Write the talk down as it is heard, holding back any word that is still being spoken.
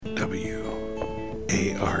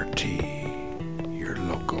WART, your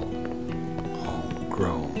local,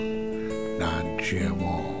 homegrown,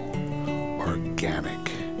 non-GMO,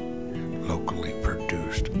 organic, locally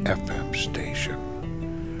produced FM station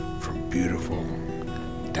from beautiful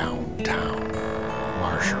downtown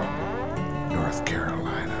Marshall, North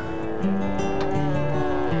Carolina.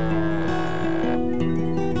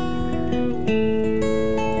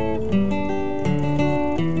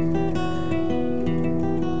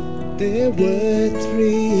 There were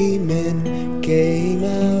three men came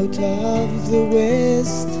out of the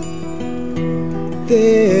west,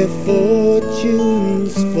 their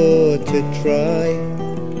fortunes for to try.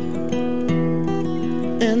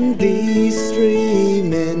 And these three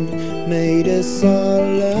men made a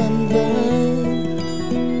solemn vow: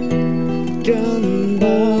 John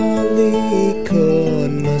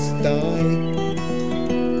Barleycorn must die.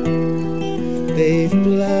 They've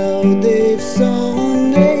ploughed, they've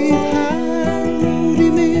sown, they've harrowed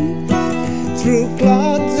him in through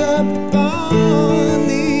clods upon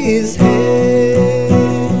his head.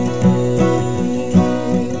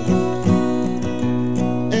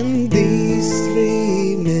 And these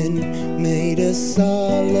three men made a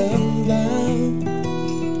solemn vow: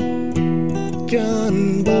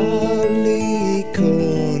 John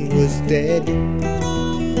Barleycorn was dead.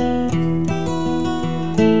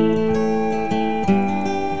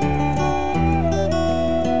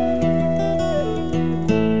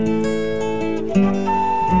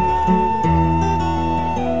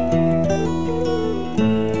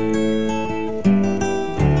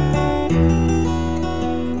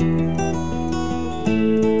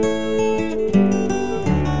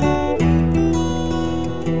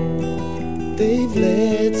 They've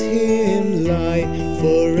let him lie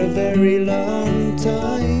for a very long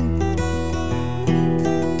time,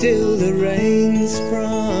 till the rains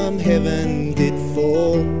from heaven did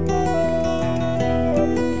fall,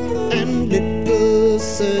 and little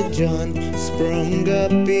Sir John sprung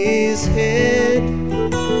up his head,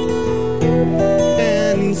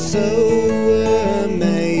 and so were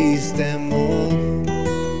amazed them all.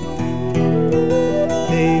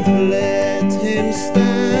 They've let him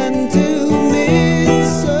stand to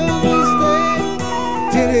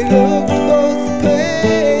till he looked both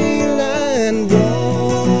pale and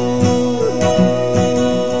worn.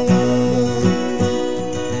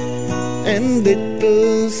 And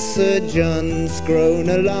little Sir John's grown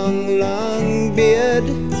a long, long beard,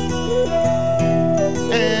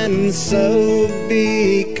 and so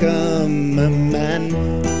become a man.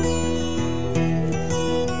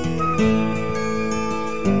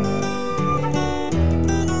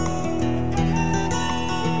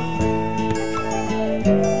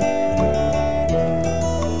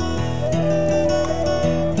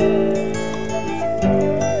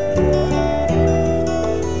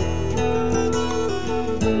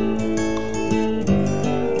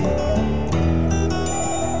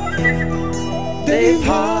 They've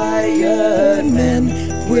hired men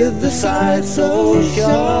with the side so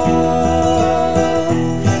sharp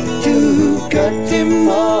to cut him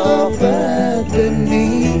off at the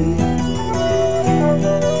knee.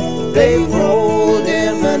 They've rolled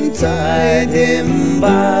him and tied him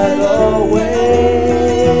by the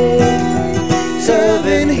way,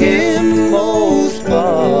 serving him most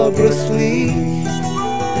barbarously.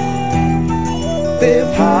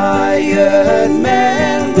 They've hired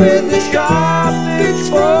men with the sharp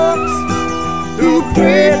pitchforks who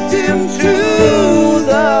pricked him to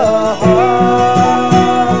the heart.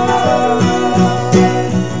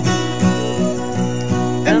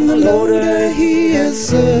 And the loader, he has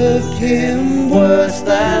served him worse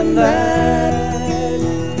than that,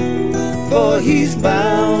 for he's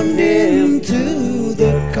bound him to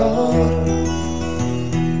the car.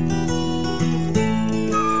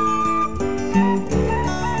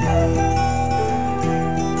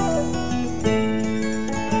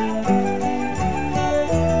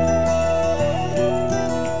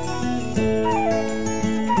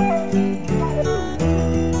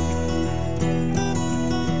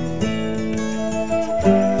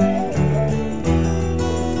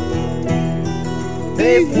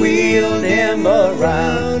 They've wheeled him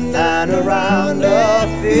around and around the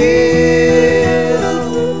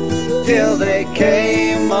field till they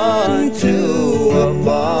came unto a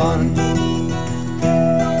barn,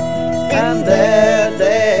 and there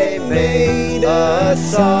they made a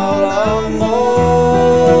solemn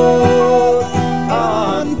oath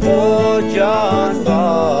on poor John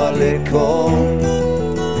Barleycorn.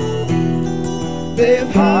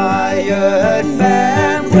 They've hired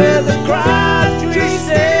men with a crabtree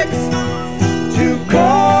sticks to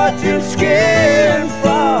cut his skin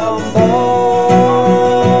from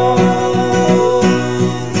bone.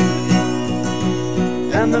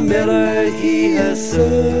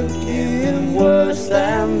 served him worse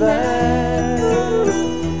than that,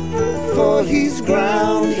 for he's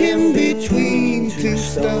ground him between two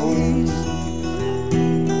stones.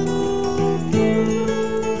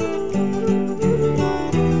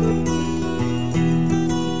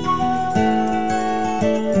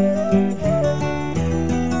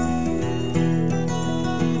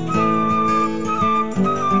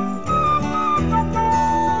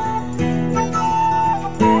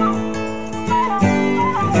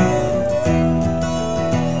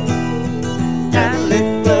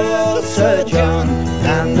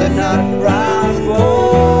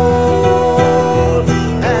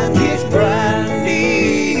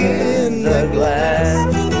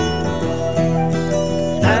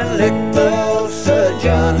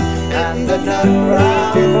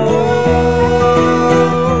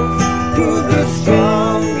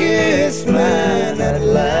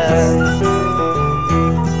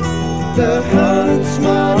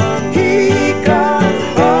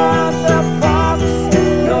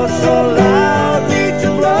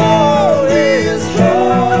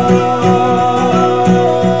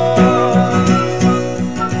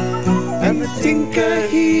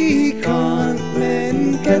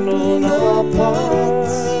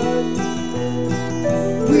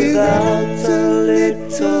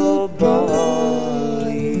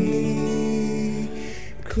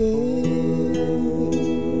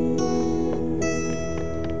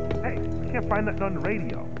 Find that on the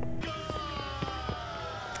radio.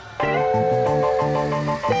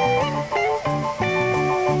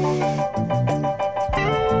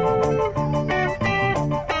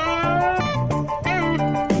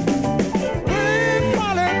 Hey,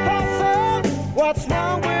 Polly Possum, what's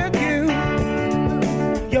wrong with you?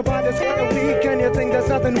 Your body's kind of weak and you think there's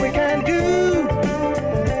nothing we can do.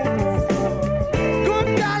 Good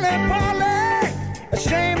golly, Polly,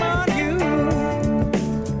 shame on you.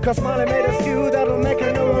 'Cause Molly made a stew that'll make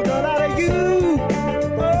a no good out of you.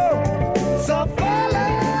 Oh, so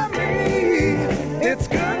follow me, it's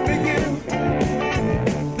good for you.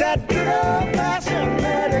 That good old-fashioned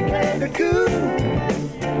medicated goo.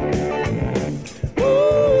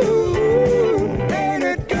 Ooh, ain't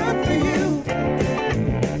it good for you?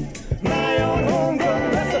 My own homegrown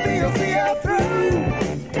recipe will see you through.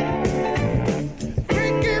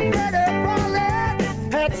 Freaky Freddy Polly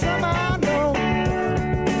had some I know.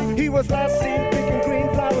 He was last seen picking green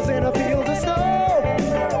flowers in a field of snow.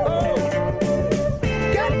 Oh,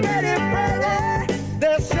 get ready, Freddy,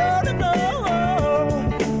 they're sure to know.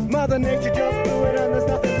 Mother Nature just blew it and there's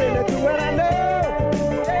nothing really to it, I know.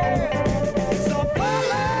 Yeah. So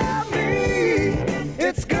follow me,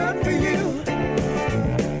 it's good for you.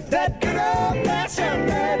 That good old-fashioned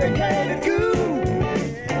medicated goo.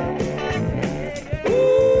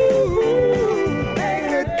 Ooh,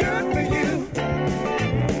 ain't it good for you?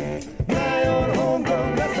 My own homegrown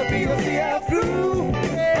recipe will see you through.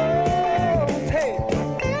 Oh, hey.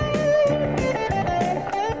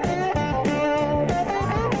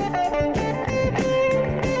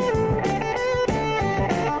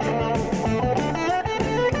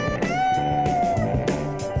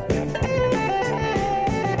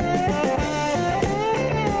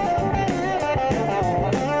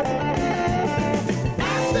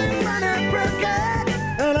 I've been running crooked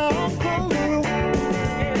and I'm cool.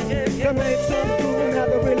 You made some fool, now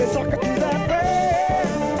they really suck it to that way.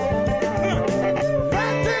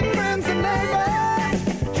 Frantic friends and neighbors,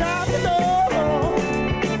 try to know.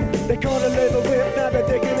 They caught a little whip, now they're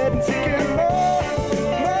digging it and seeking more.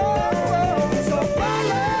 More. So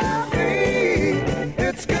follow me,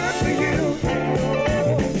 it's good for you.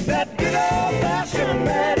 That good old-fashioned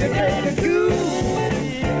medicated goo.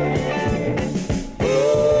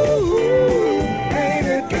 Ooh, ain't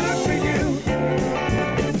it good for you?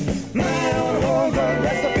 My own homegrown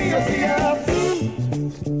recipe will see you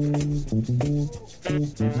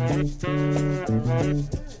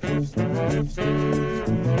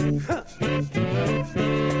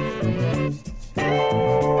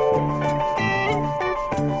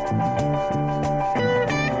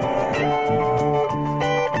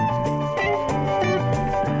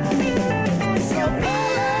So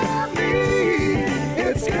follow me,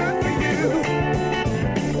 it's good for you.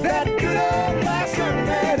 That good old-fashioned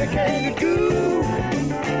medicated goo.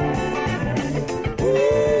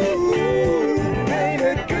 Ooh, ain't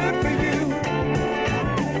it good for you?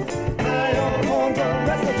 My own homegrown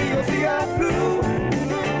recipe will see you through.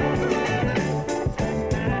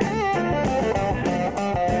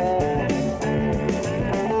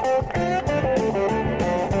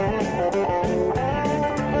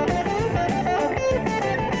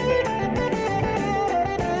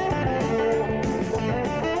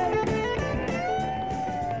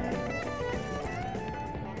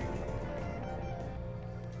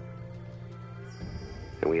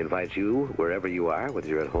 invite you, wherever you are, whether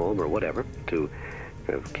you're at home or whatever, to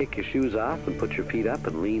kick your shoes off and put your feet up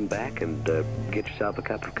and lean back and get yourself a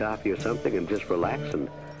cup of coffee or something and just relax and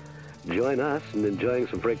join us in enjoying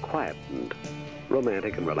some very quiet and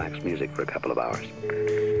romantic and relaxed music for a couple of hours.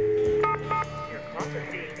 Your call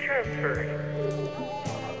is being transferred.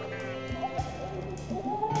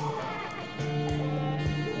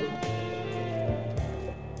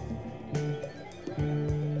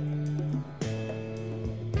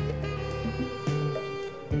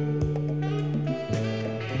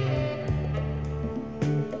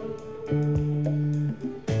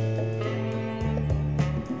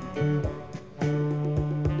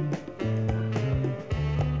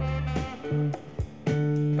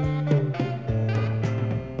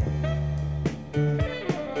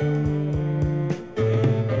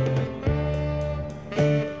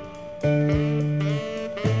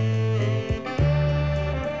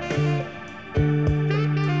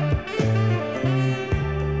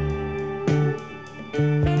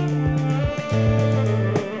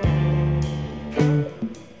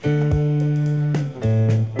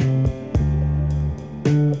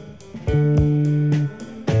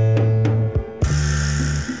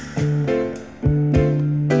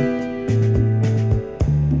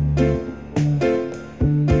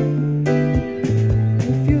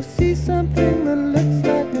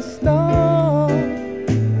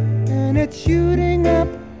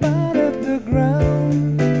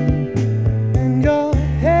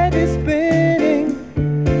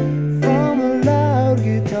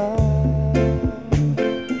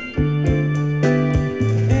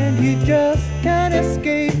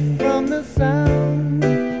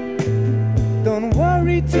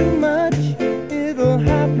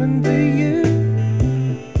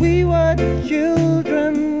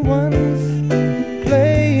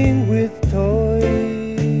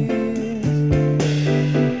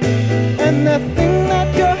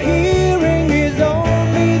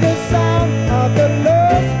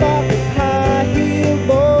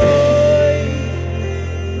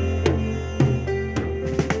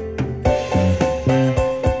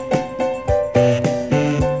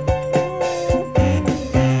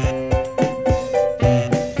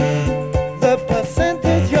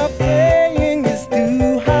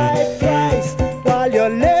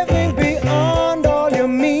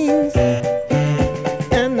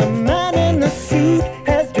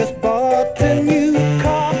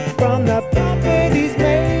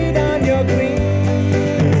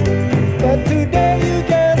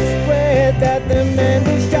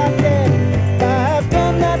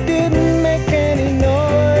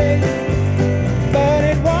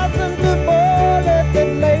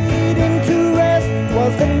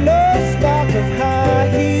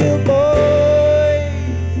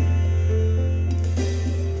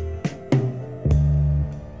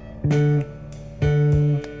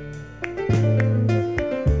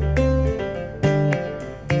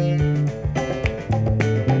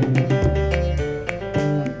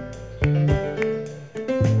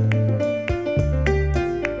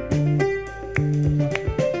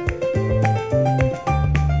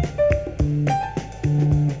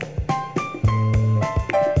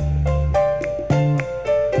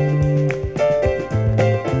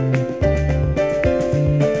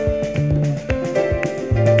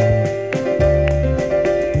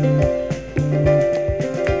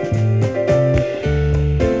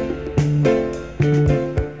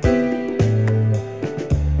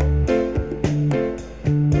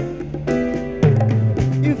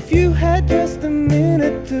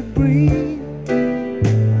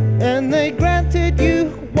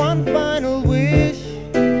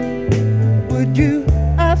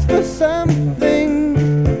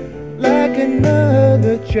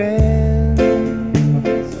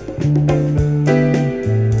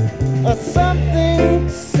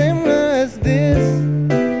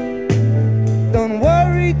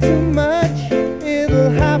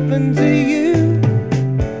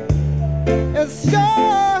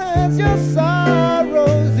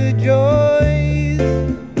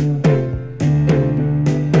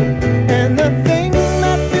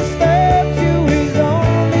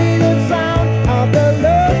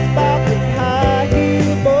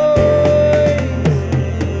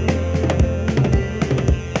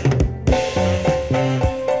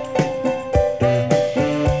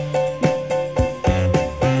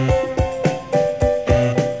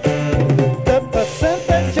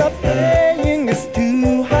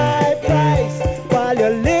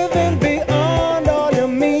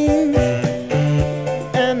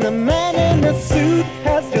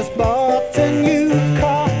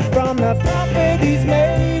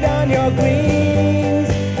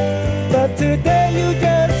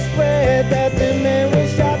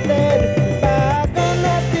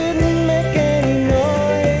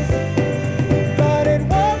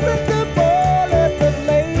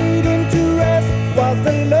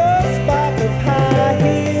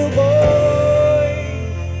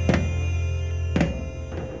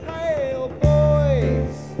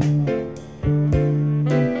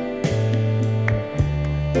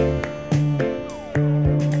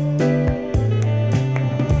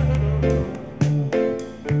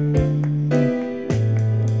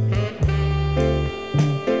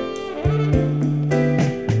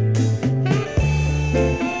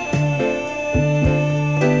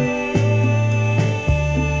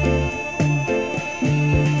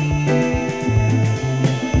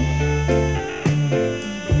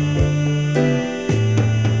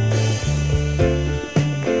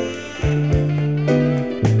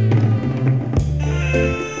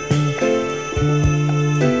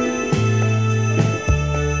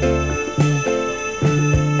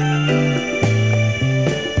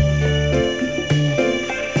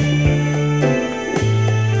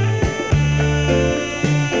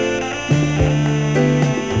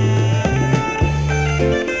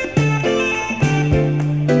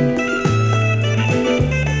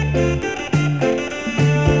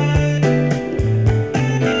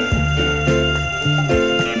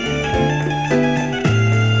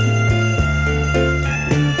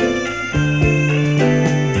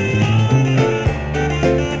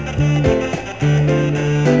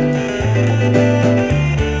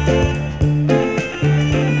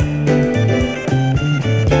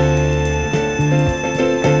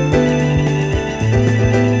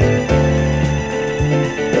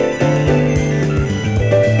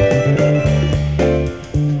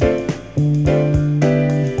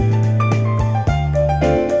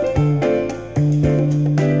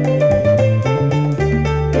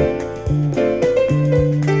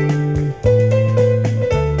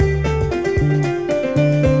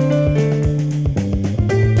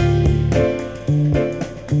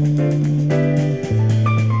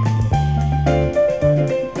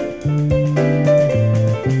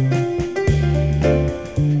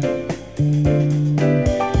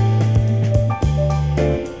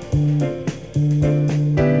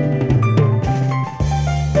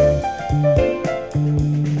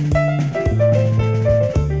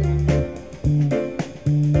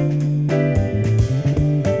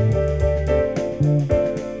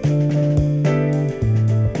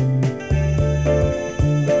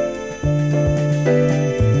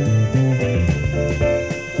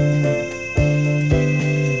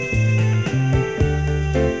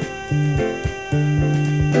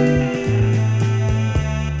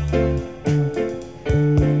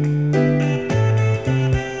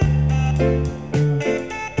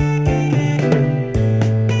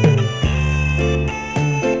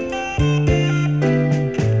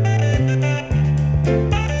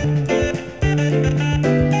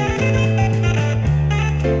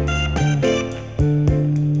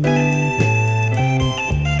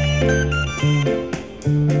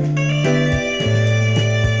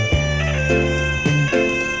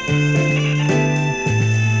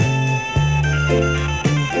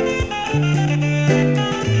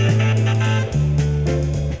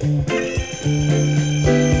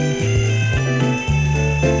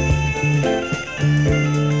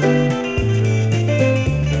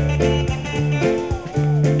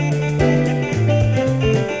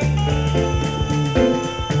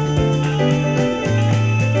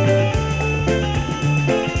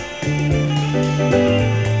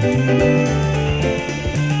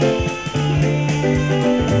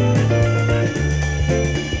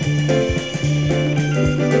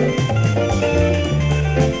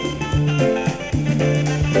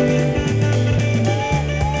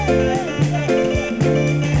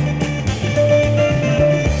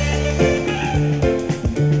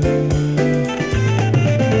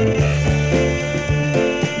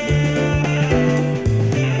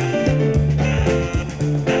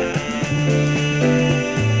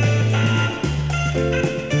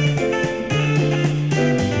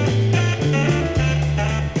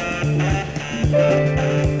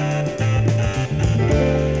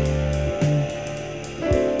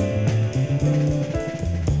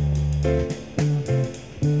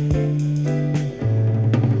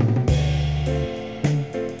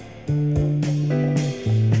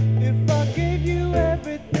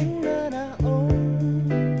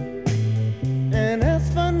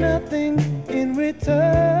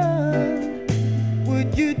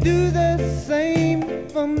 do the same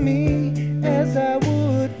for me as I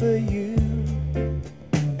would for you.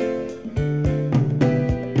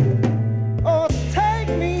 Or take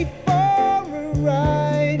me for a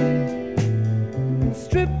ride,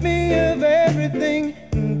 strip me of everything,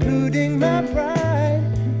 including my pride.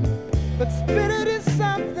 But spirit is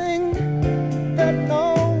something that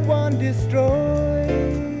no one destroys.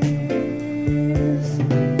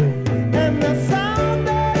 And the sound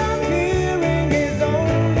that I'm hearing is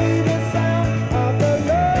only the sound of the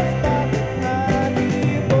love spot I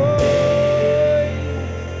hear, boy.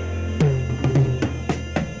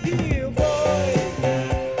 Hear, boy.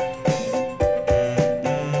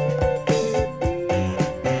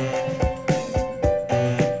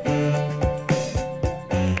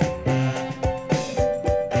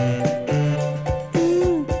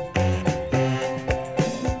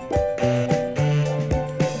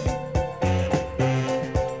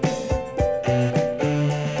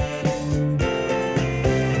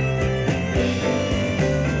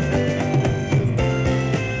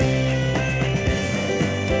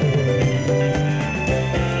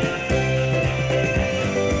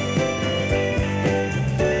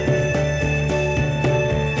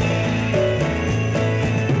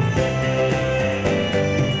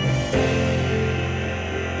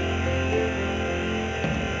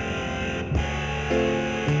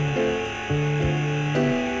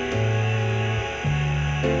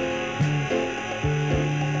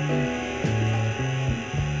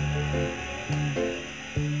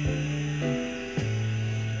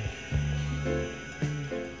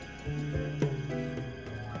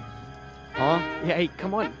 Yeah, hey,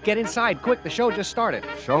 come on, get inside, quick, the show just started.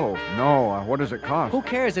 So, no, what does it cost? Who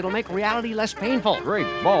cares? It'll make reality less painful. Great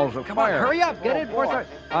balls of Come fire. on, hurry up, get in before it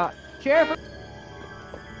starts. Chair for...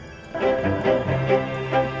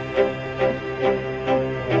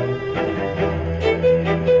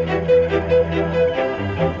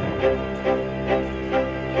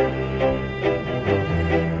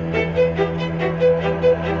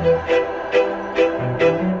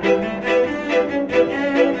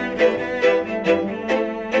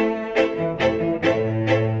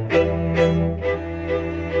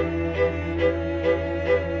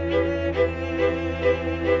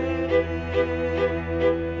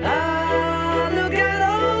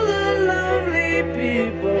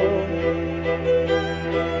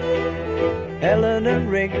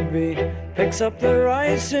 Picks up the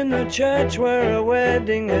rice in the church where a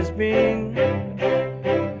wedding has been.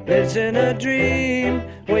 Lives in a dream,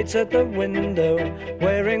 waits at the window,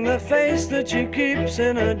 wearing the face that she keeps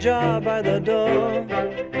in a jar by the door.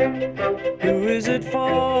 Who is it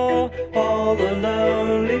for? All the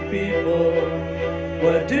lonely people.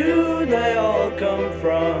 Where do they all come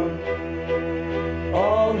from?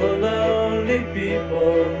 All the lonely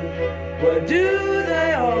people. Where do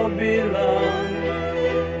they all belong?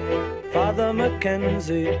 Father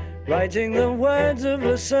Mackenzie, writing the words of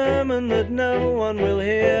a sermon that no one will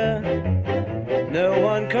hear. No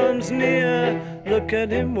one comes near, look at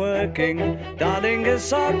him working, darning his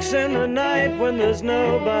socks in the night when there's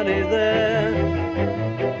nobody there.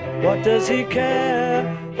 What does he care?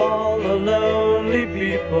 All the lonely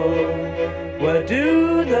people, where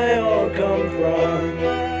do they all come from?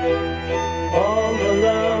 All the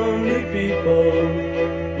lonely people,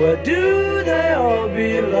 where do they all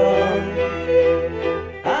belong?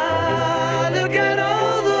 Ah, look at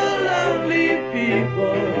all the lonely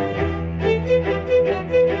people.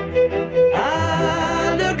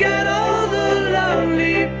 Ah, look at all the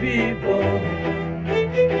lonely people.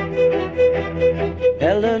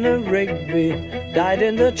 Eleanor Rigby died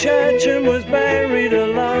in the church and was buried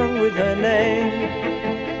along with her name.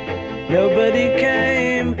 Nobody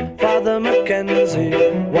came, Father Mackenzie,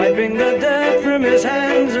 wiping the dirt from his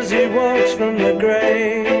hands as he walks from the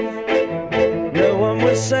grave. No one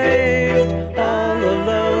was saved, all the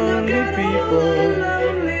lonely people.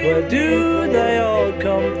 Where do they all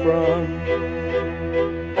come from?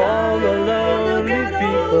 All the lonely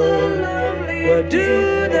people. Where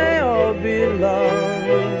do they all belong?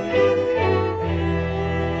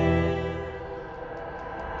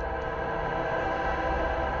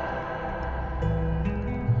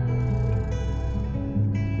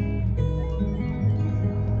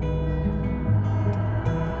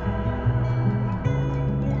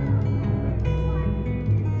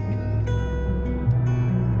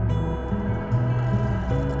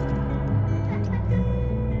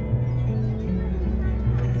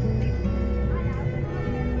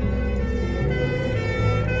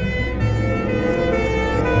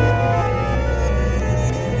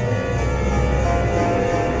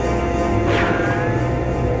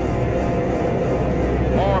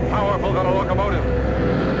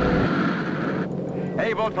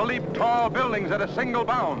 able to leap tall buildings at a single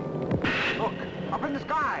bound. Look, up in the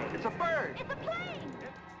sky. It's a bird. It's a plane.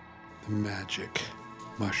 The Magic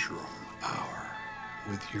Mushroom Hour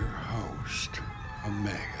with your host,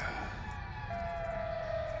 Omega.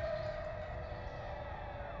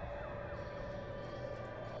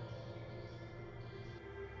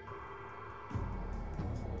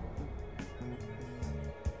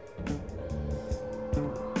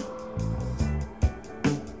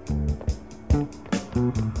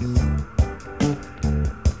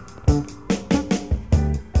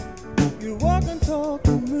 You walk and talk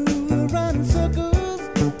and move around in circles.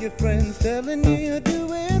 Your friends telling you you're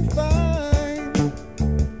doing fine.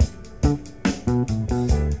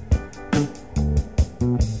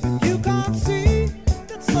 You can't see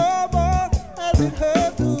that sorrow as it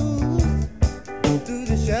hurtles through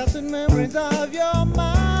the shattered memories of your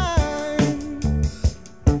mind.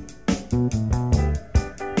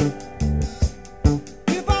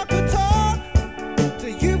 If I could talk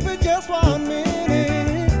to you for just 1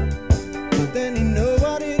 minute, then you know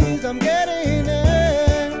what it is I'm getting at.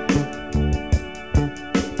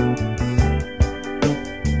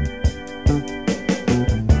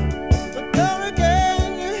 But there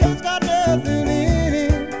again, your head's got nothing in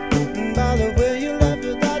it. And by the way you left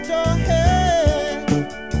without your head.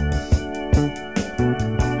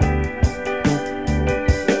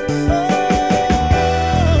 Oh,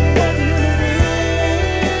 I'm walking in the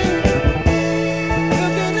wind,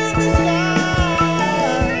 looking at the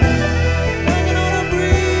sky. Hanging on a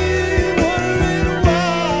breeze, wondering why.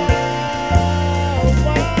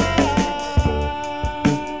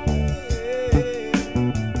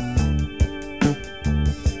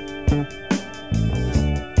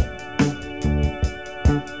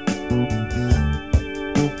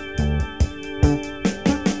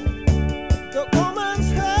 The woman's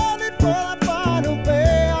headed for that final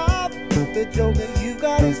payoff. The joke that you've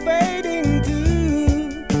got is fading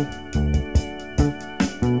too.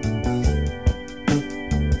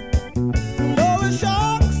 And all the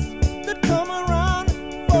sharks that come around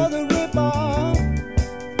for the rip-off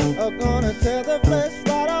are gonna tear the flesh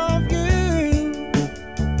right off you.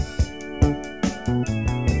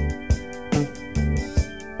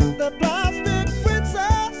 The plastic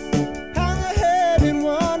princess hangs her head in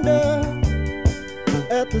wonder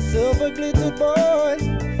at the silver glittered boys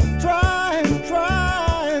trying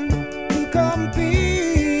to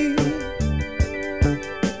compete.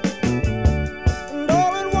 And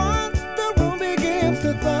all at once the room begins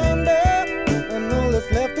to thunder, and all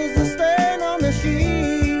that's left is a stain on the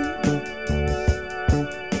sheet.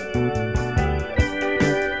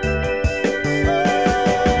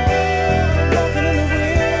 Walking in the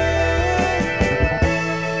wind,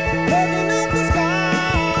 looking at the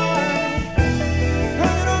sky,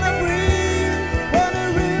 hanging on a breeze,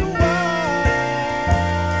 wondering why.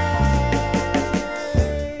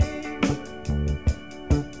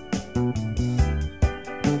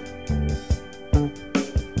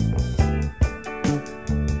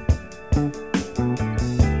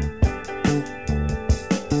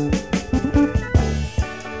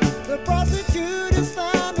 The prostitute is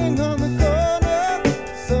standing on the corner,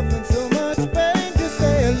 suffering so much pain to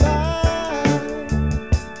stay alive.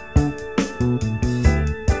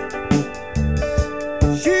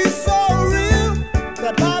 She's so real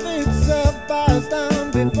that life itself bows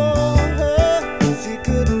down before her. She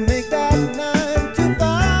couldn't make that 9 to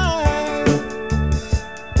 5.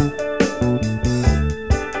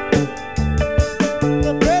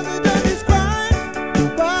 The president is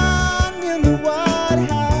crying in the White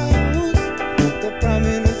House. The prime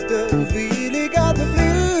minister's really got the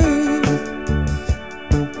blues.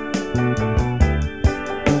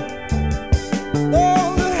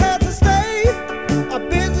 All the heads of state are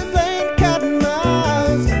busy playing cat and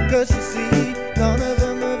mouse, 'cause you see, none of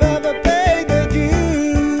them have ever paid their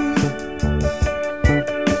dues.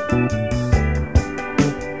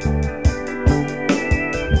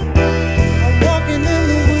 I'm walking in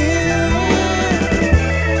the wind,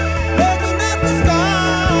 looking at the sky,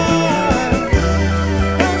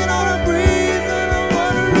 hanging on a breeze, and I'm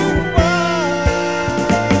wondering why.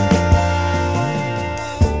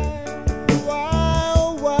 Why,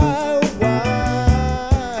 oh, why, oh, why?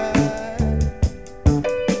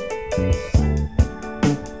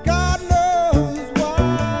 God knows why.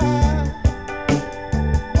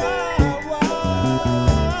 Why?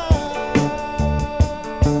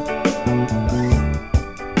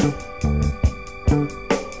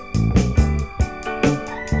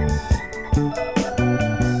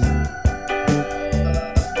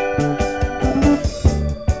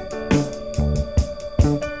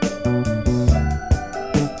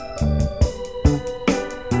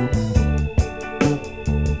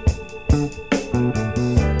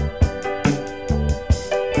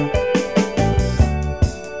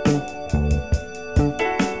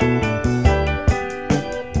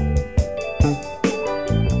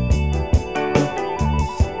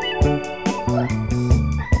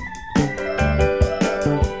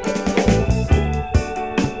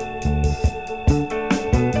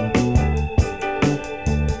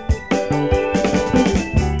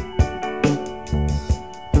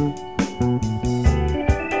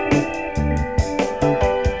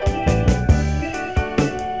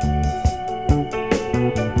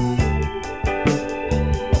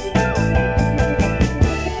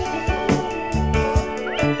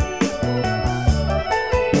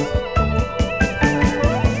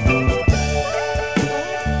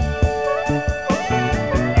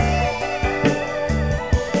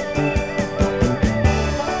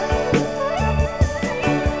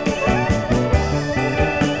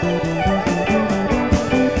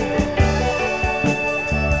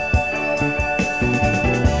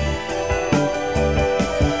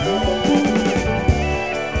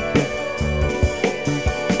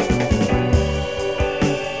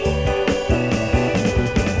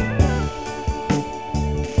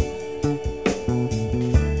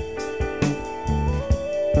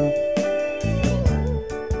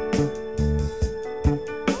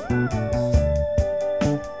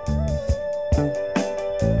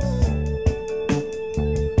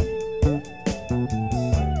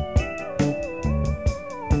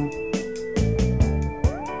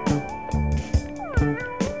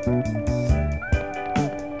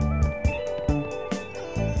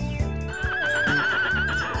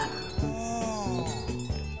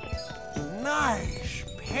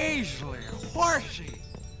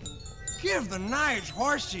 Give the nice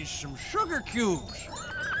horses some sugar cubes.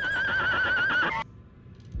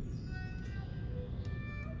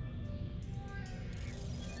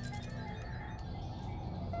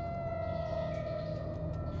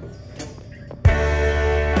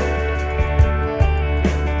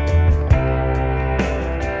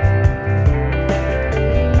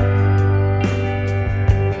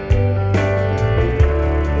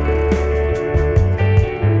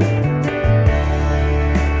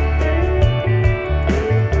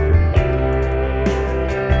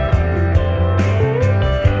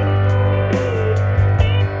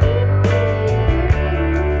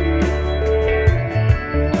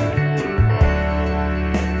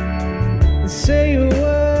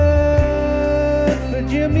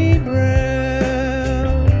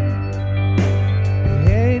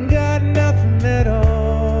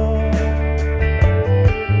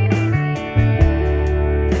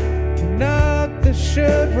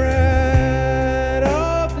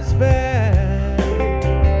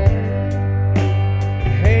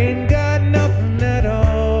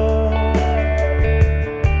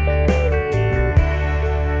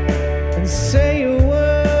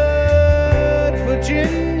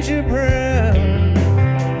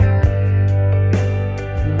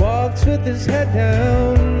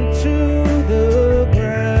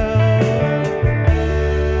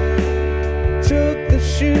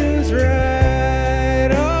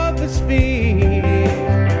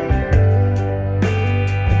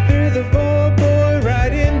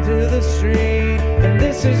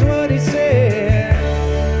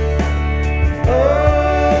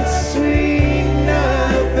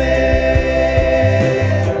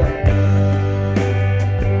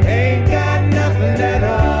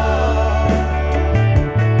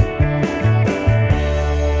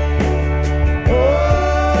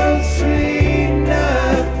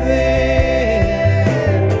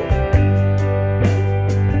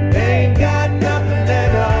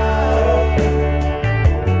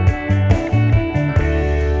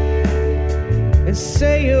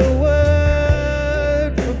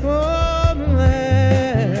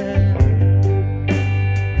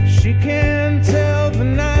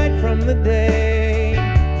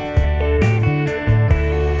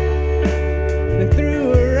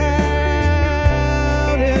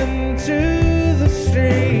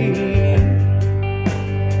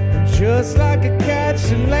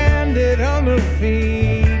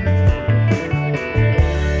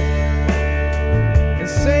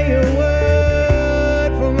 Say a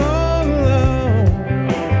word from all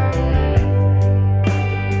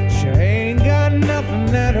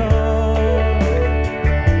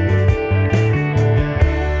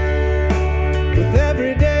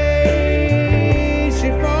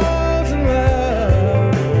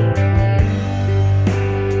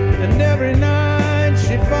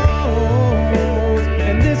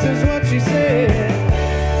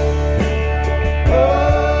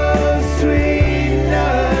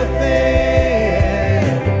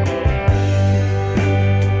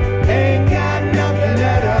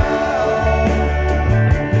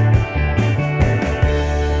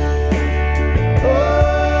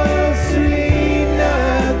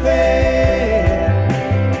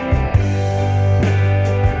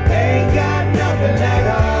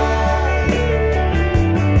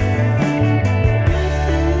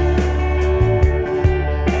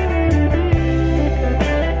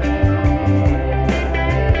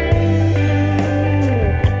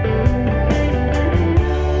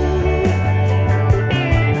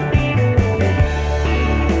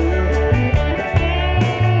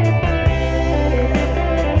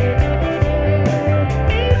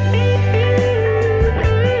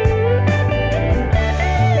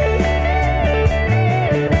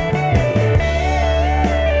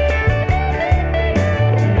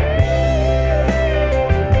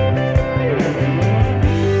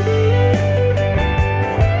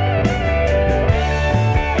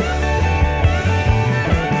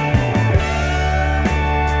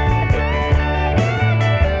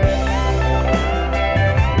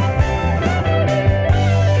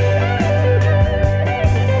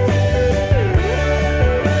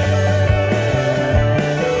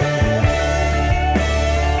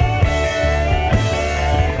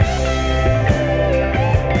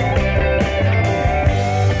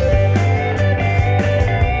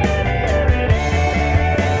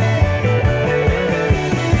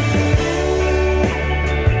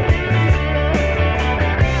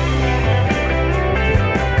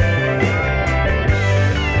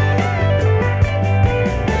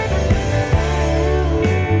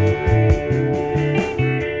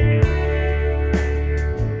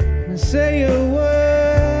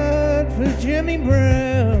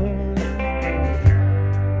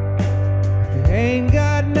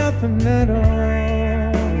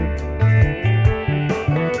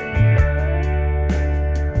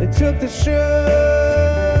took the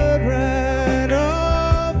shirt right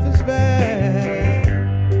off his back.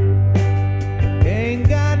 Ain't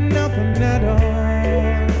got nothing at all.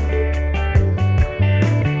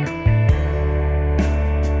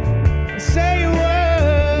 Say a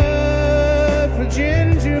word for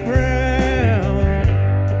Ginger Brown.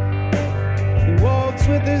 He walks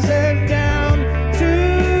with his head down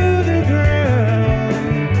to the ground.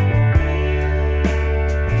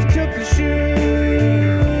 He took the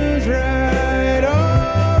shoes right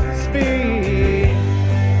off his feet.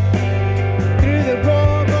 Threw the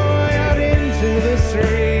poor boy out into the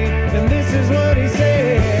street. And this is what he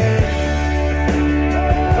said.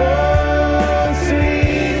 Oh,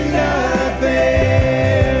 sweet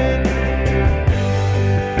nothing.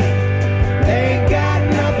 Ain't got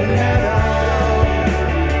nothing at all.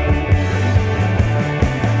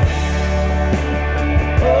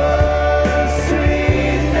 Oh,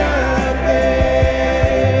 sweet nothing.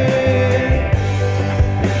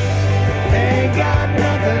 Ain't got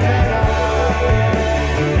nothing at all.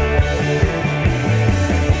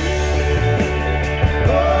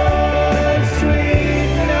 Oh,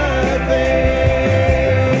 sweet nothing.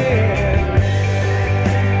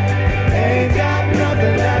 Ain't got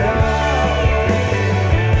nothing at all. Oh,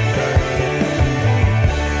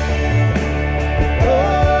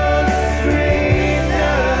 sweet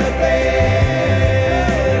nothing.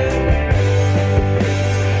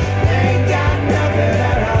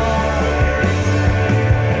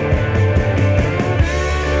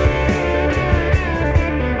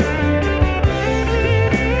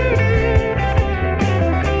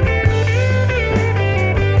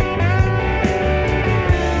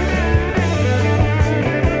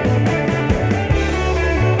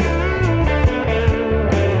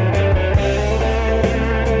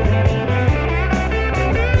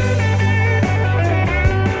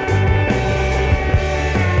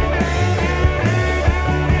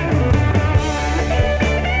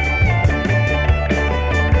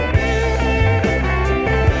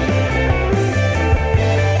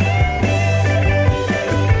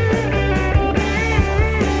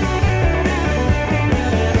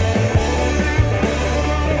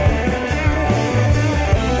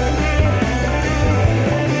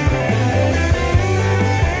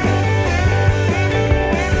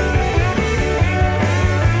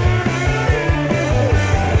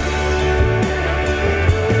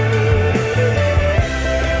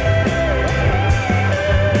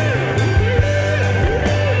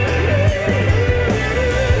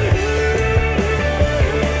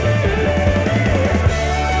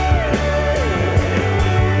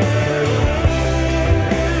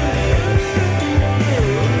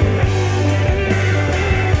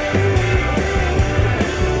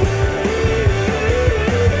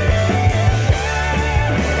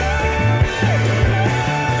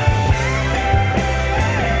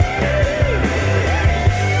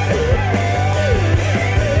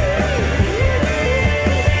 got nothing at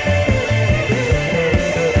all.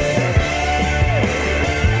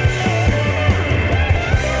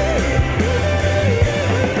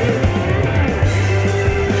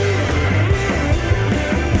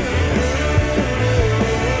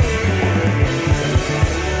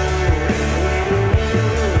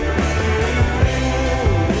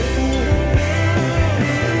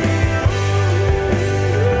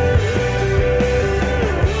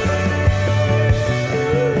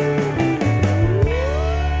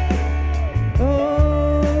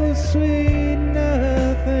 Oh, sweet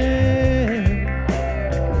nothing.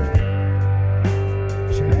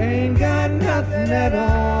 She ain't got nothing at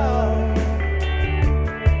all.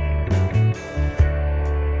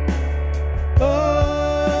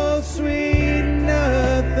 Oh, sweet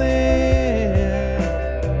nothing.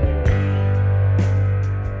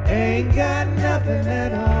 Ain't got nothing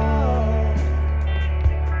at all.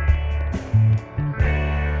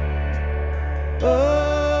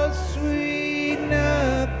 Oh, sweet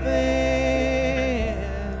nothing.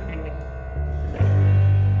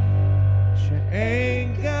 She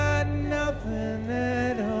ain't got nothing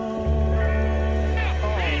at all.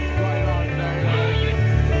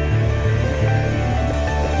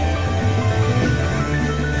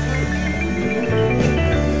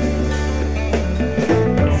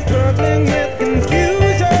 Struggling with confusion.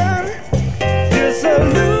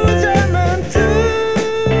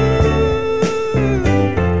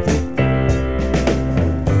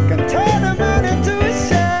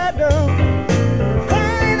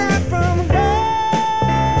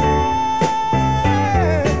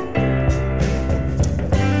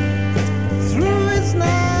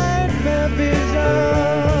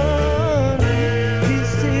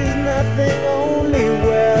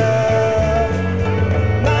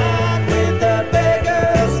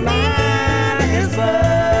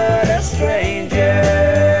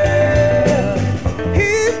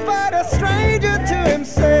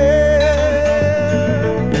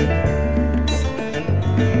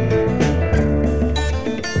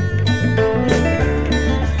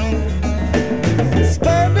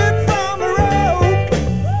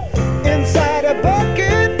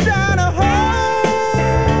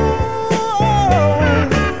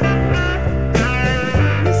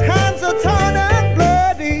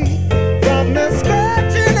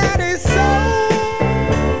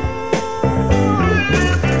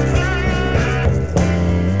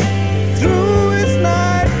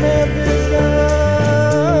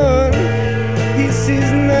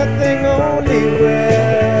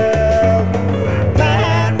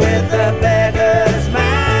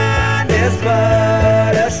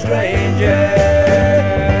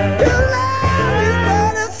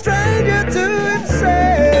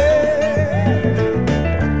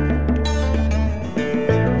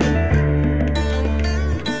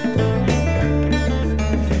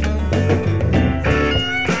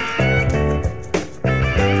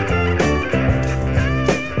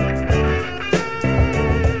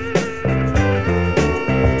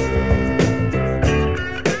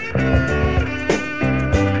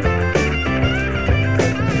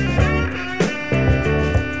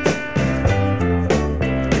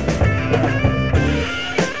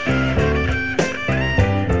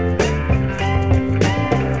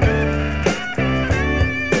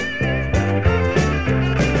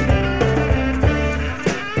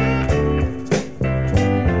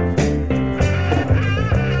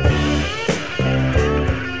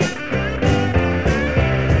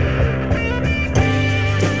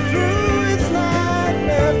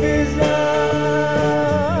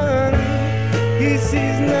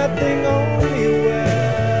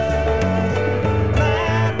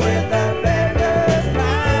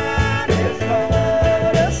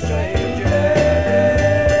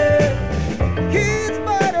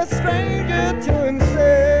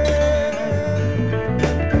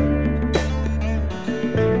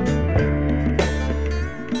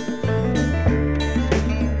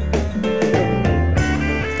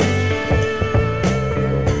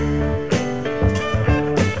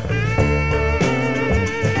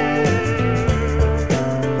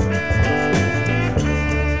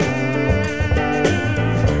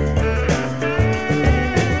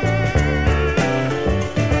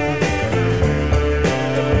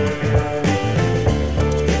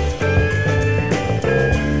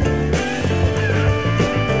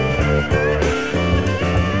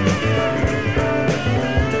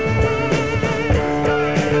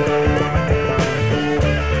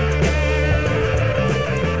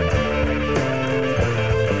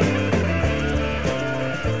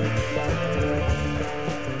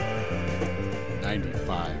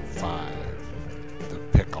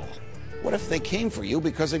 they came for you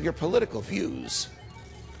because of your political views?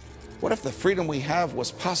 What if the freedom we have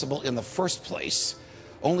was possible in the first place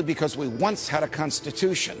only because we once had a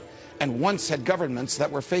constitution and once had governments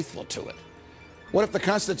that were faithful to it? What if the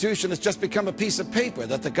Constitution has just become a piece of paper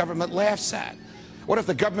that the government laughs at? What if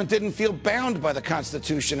the government didn't feel bound by the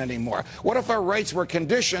Constitution anymore? What if our rights were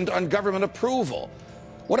conditioned on government approval?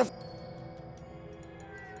 What if...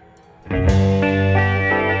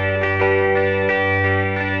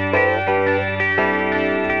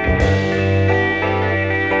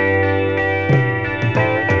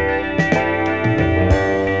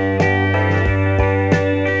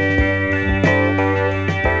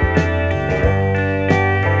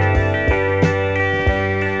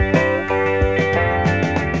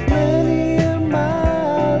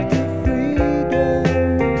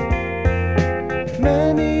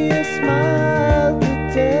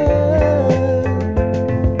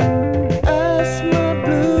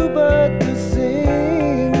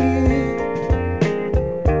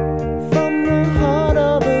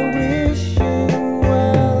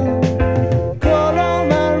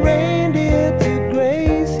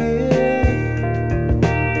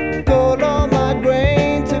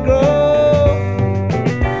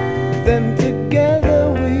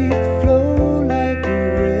 together we flow like a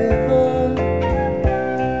river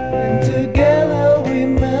into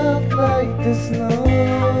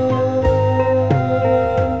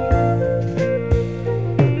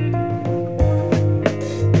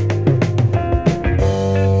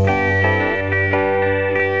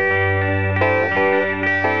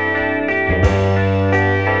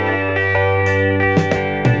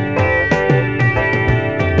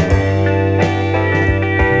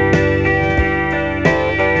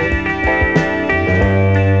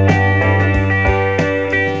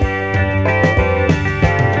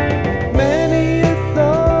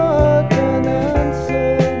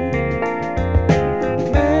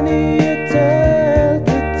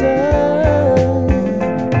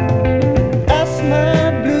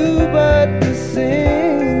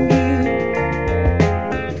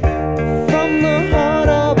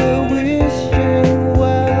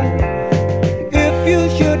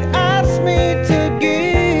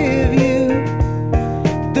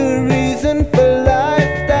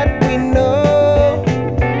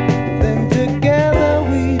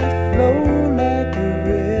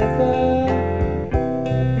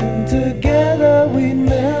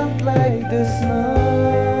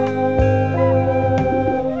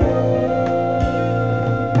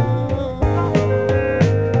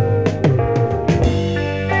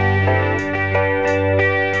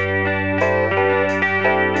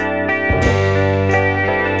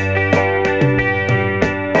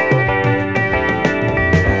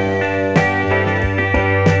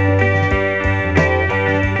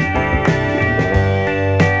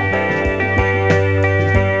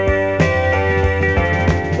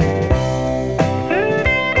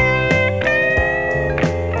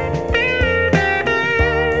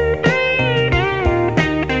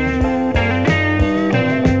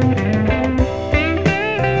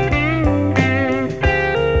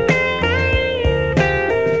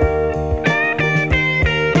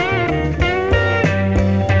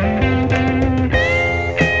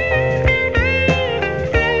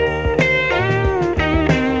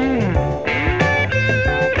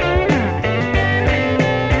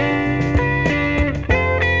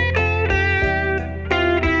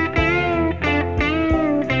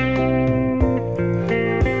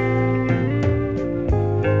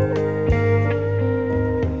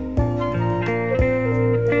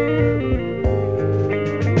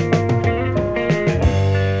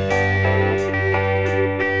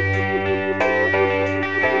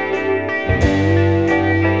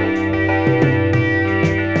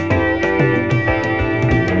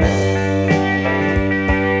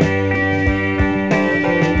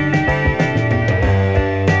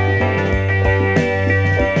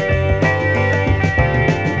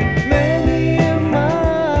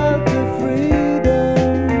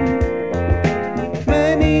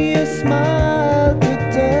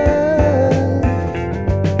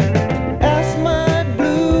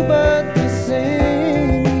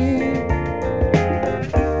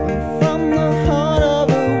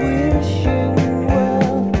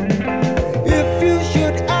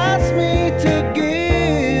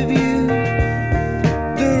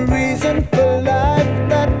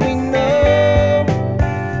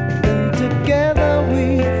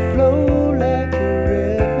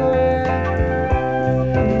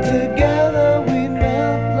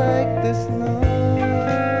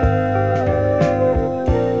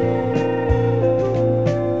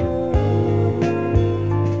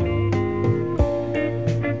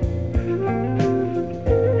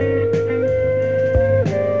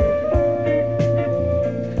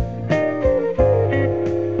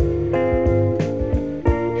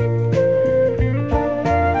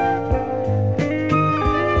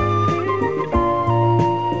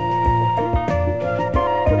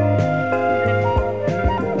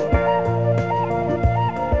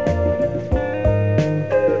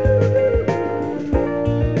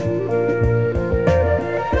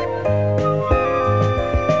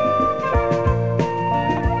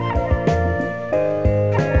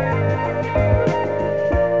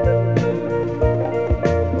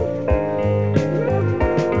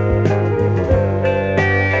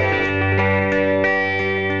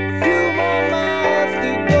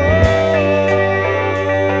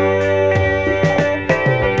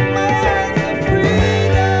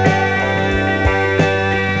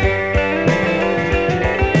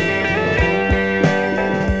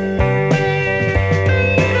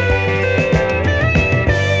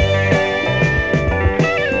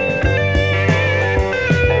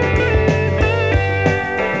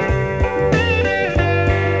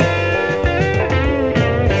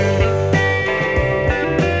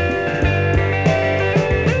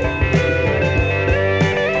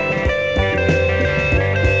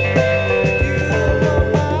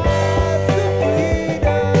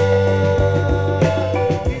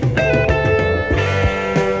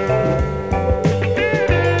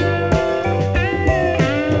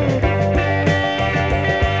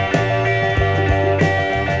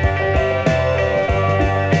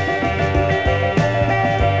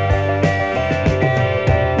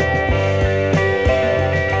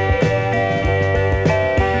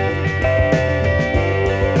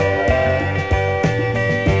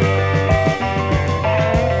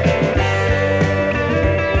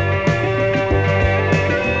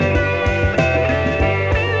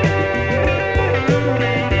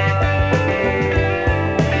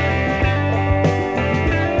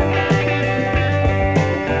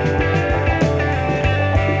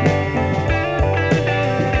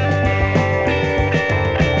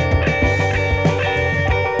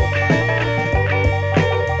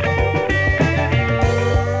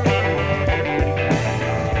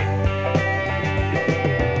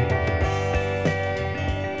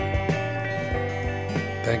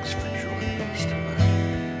Thanks for joining us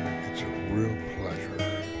tonight. It's a real pleasure to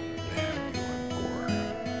have you on board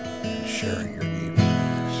and sharing your evening with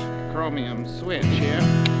us. Chromium switch here.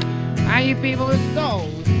 How you people are so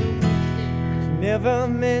never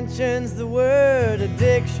mentions the word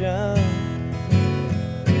addiction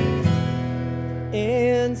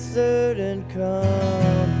in certain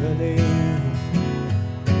company.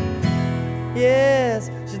 Yes,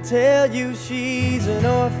 she'll tell you she's an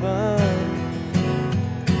orphan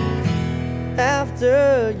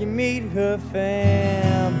after you meet her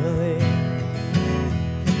family.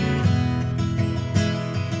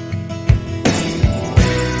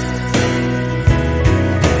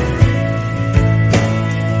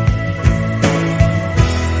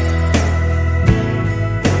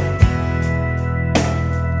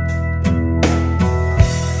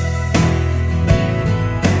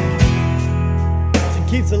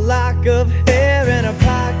 Keeps a lock of hair in her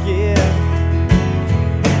pocket.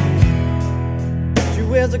 She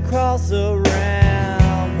wears a cross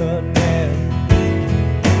around her neck.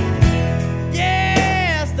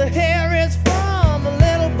 Yes, the hair is from a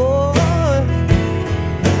little boy,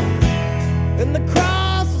 and the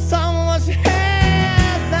cross is someone she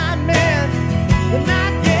has not met, but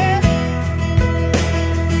not yet.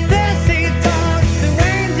 Says she talks to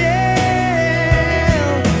angels.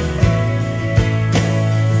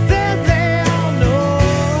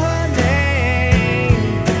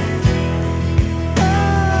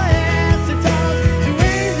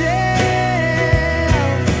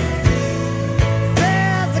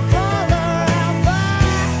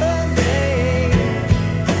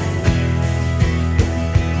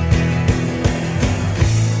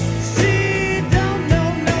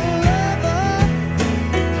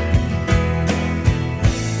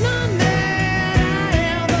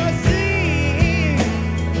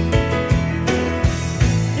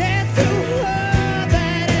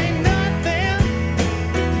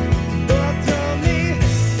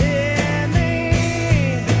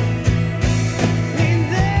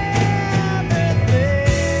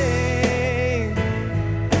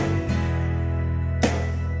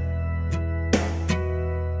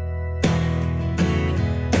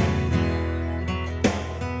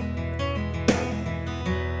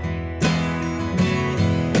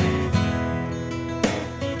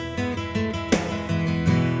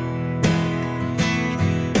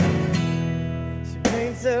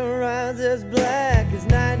 As black as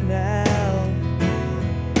night now.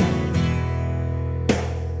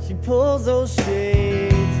 She pulls those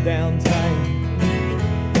shades down tight.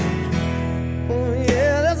 Oh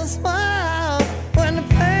yeah, there's a smile when the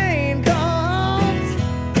pain comes.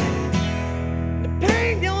 The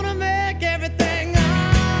pain gonna make everything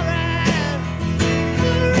alright.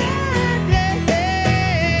 Alright, yeah,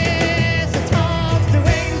 yeah. She talks to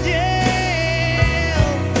angels.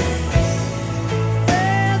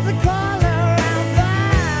 Says the call around by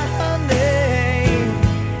her name.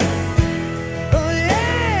 Oh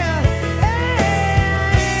yeah,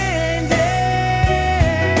 angels.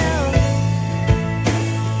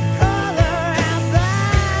 Call around by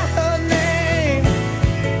her name.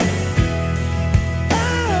 Oh,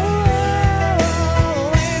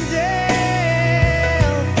 angels.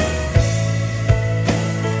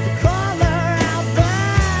 Call around by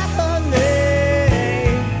her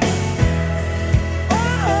name.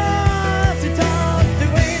 Oh, she talks to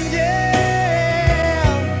angels.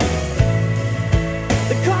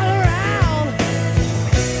 They call around,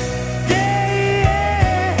 yeah,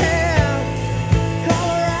 call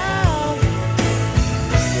around.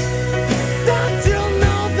 Don't you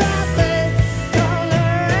know that they call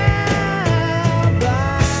around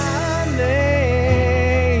by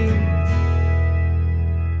name?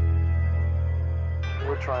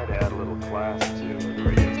 We're trying to add a little class to the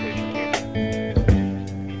radio station here.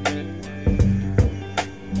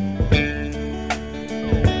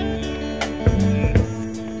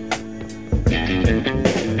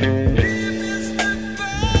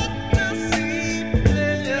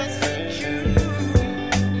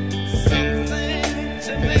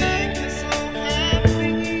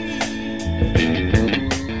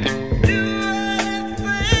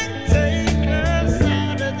 Take us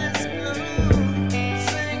out of this gloom,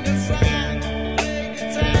 sing a song, play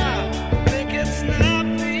guitar.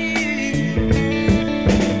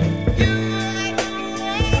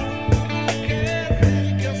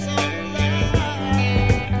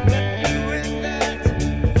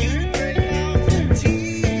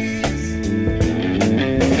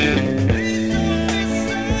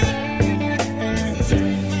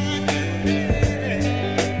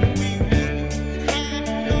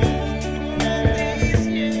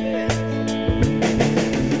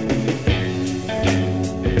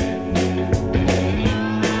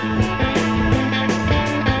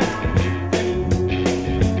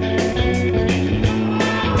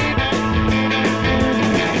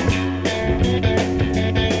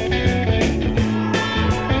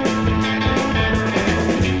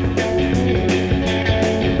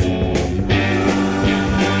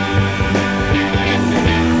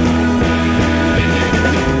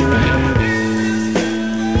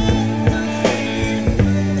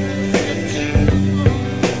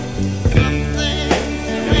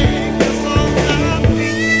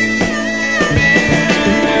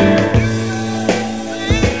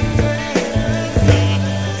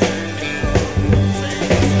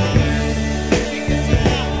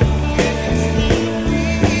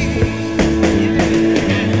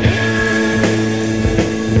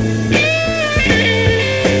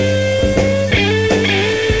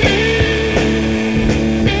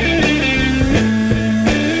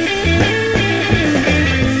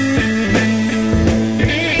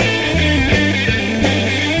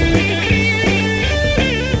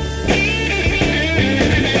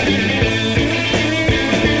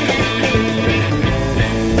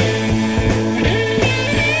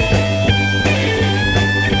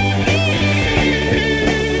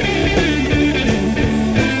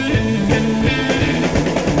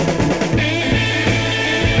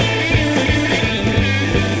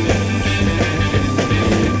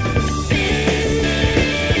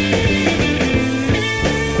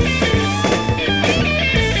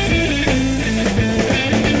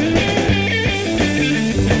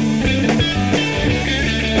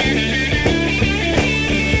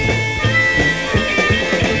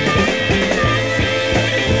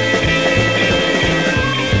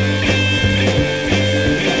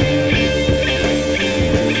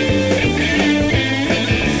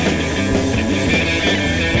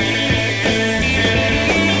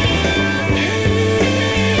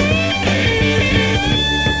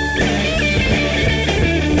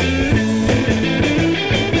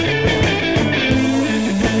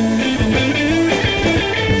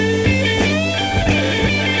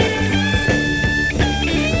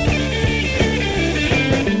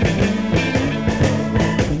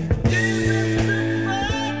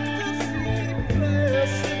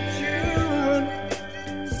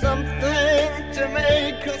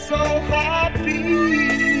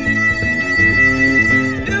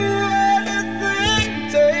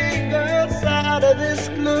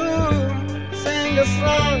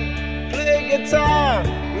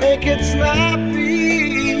 make it snappy.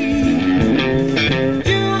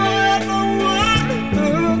 You are the one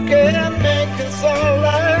who can make us all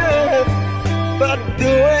laugh. But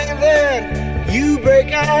doing that, you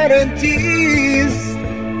break out in tears.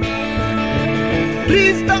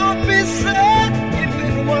 Please don't be sad. If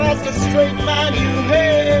it was a straight line you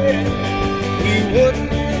had, we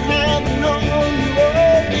wouldn't have known you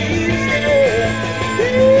all these years.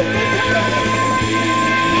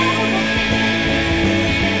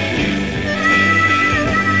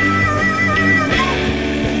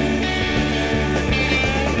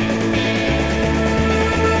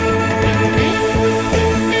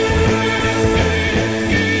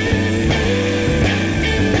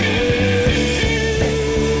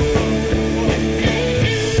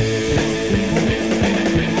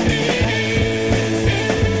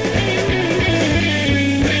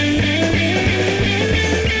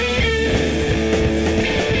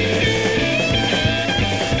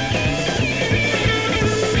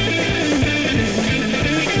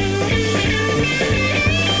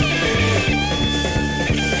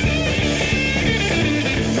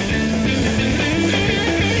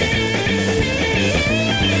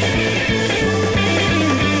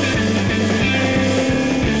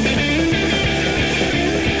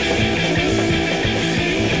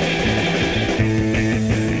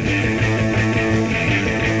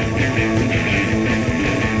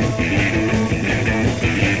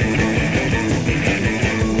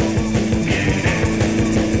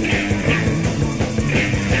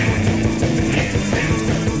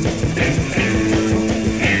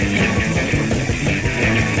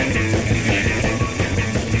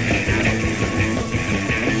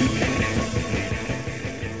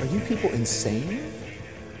 Insane?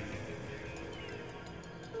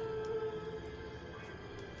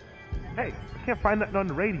 Hey, I can't find nothing on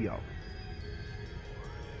the radio.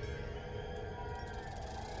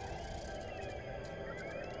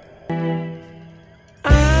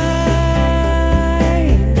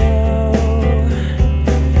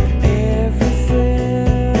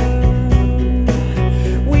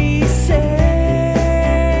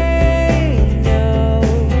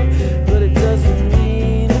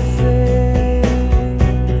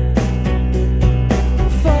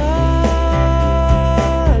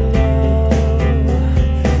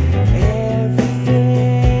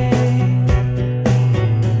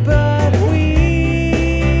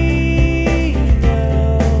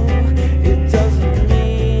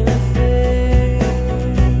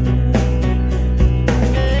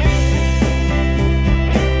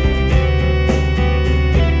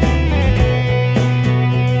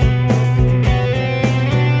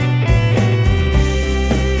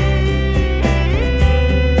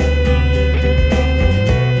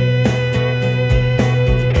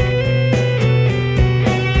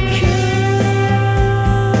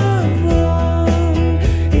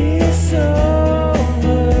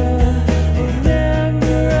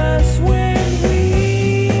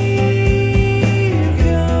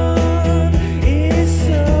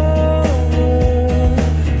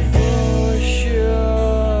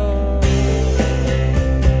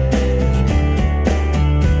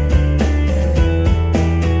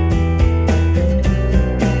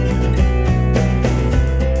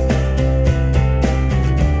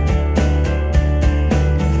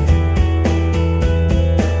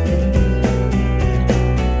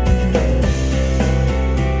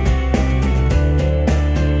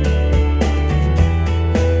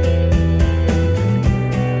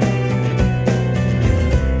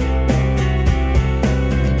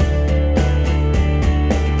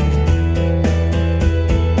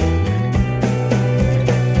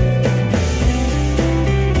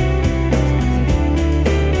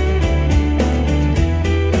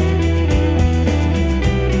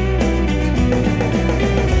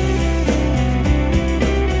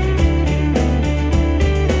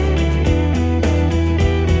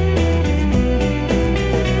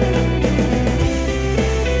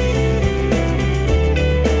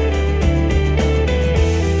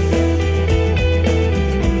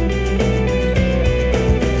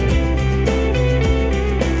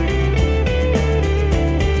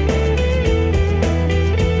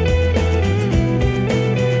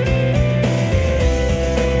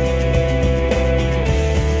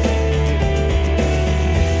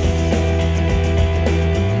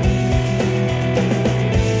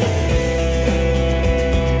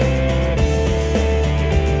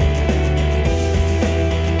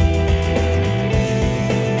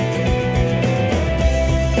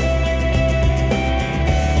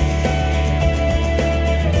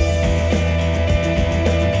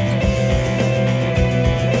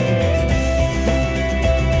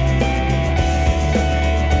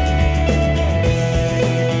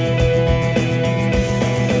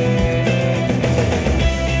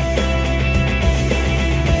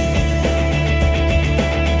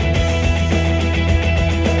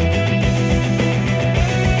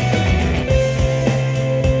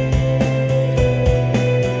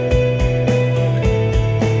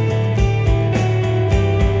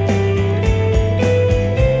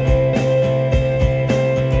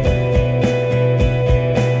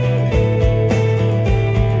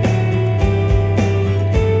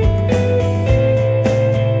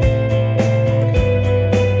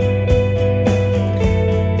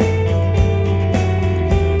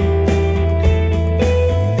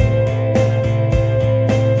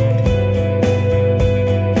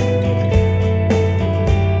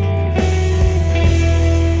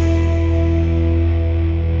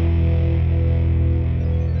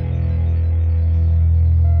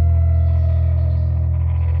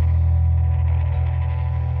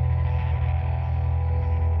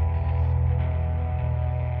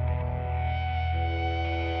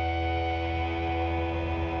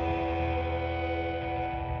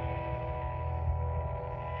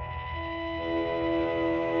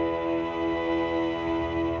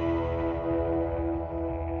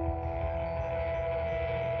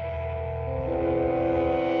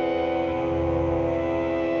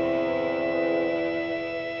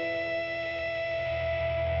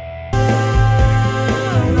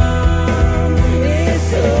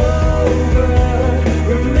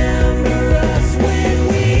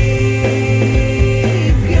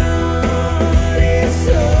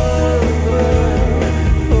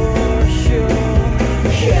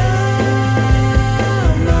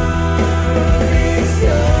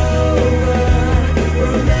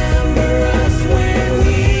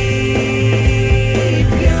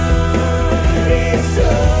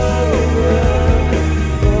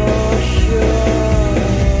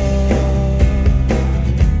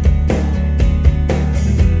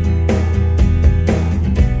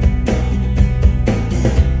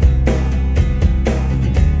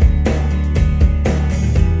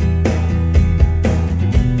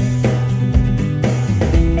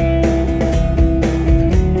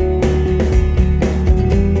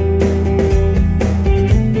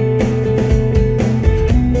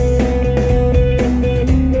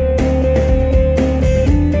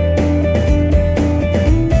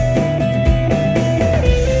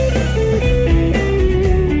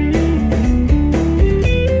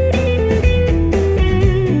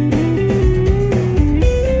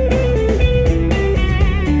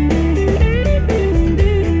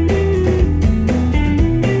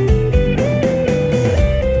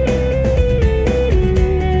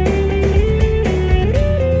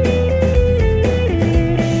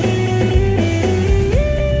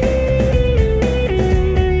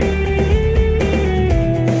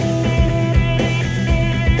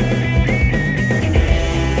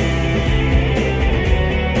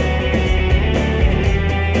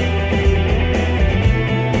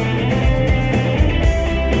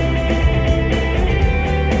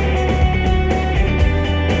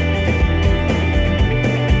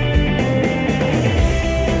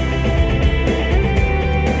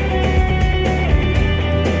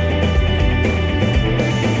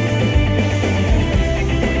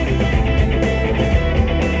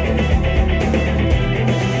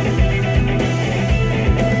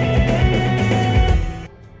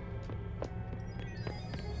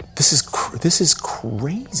 This is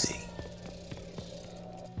crazy.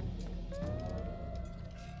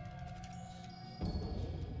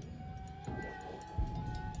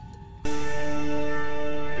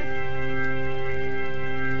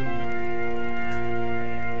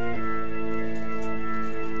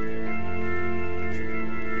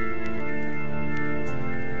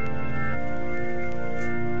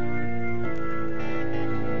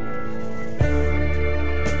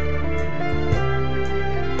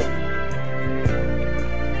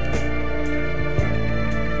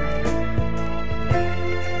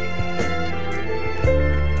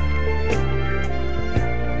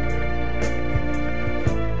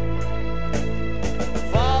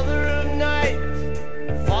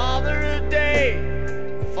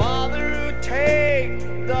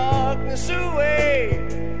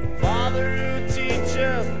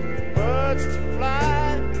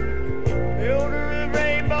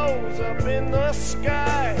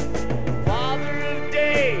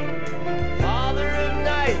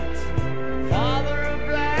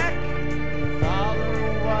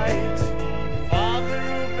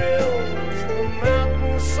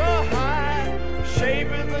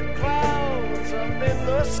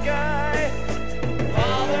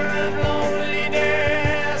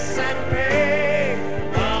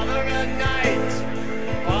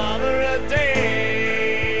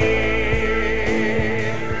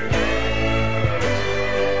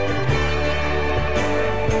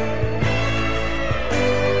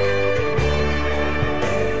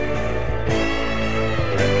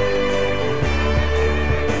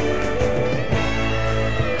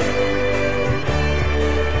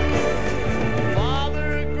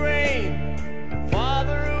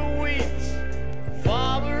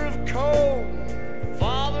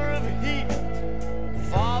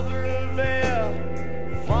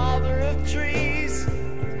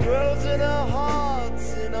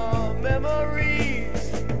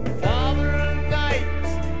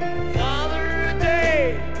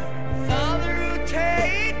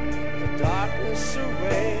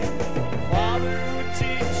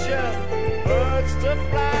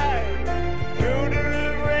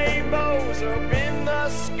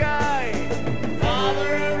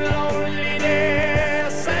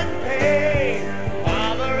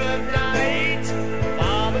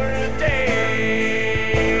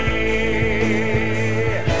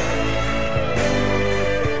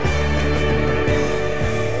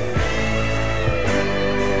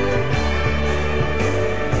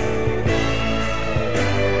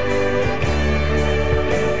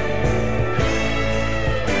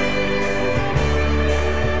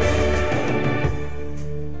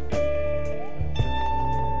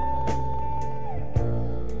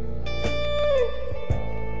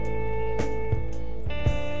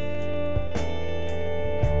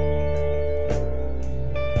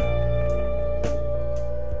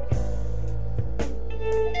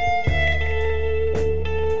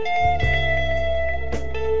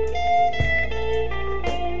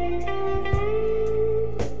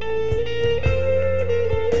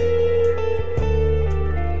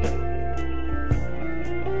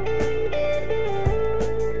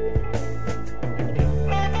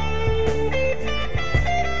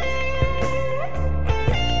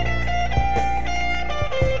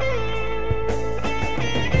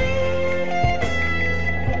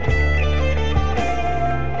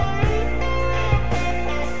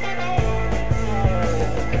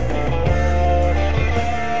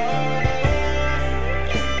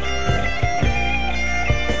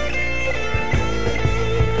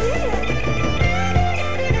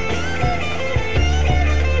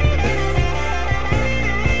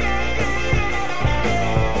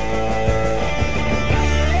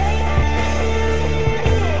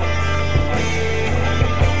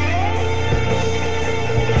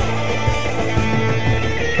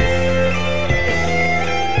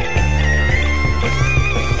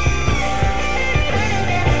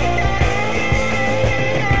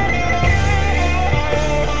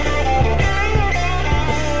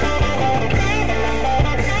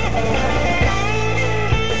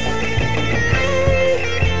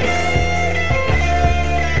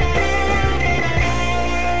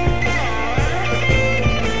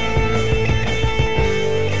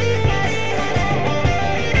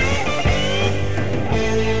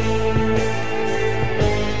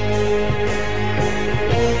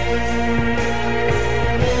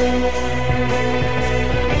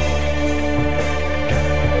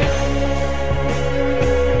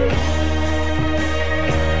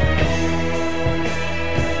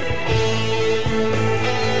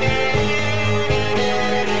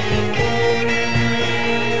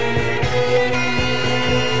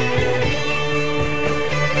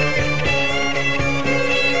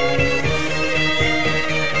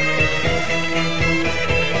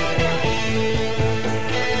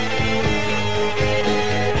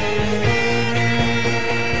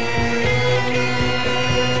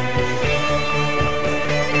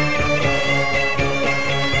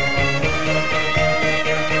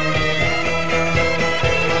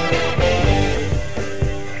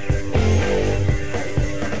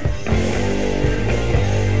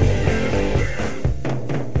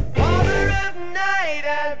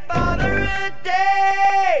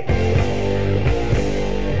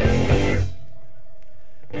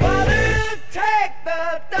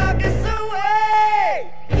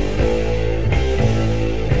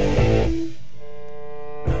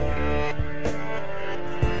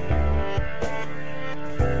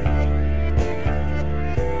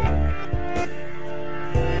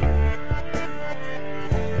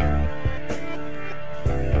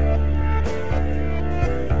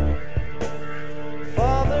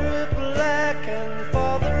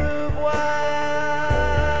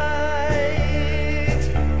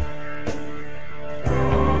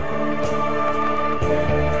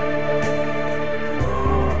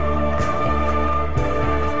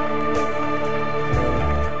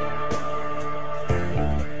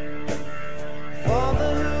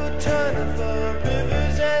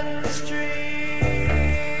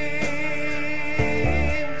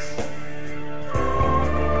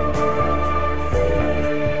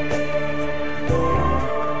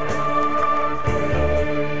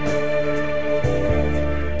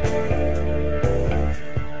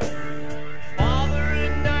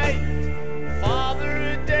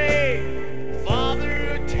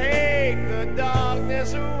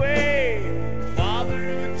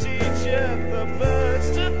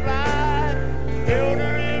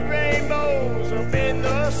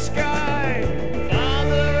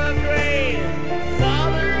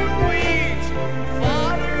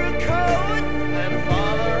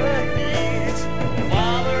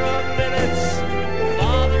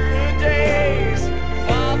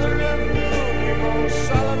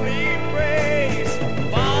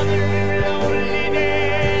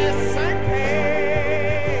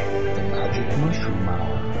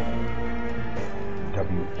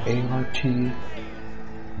 ART,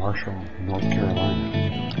 Marshall, North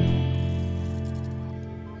Carolina.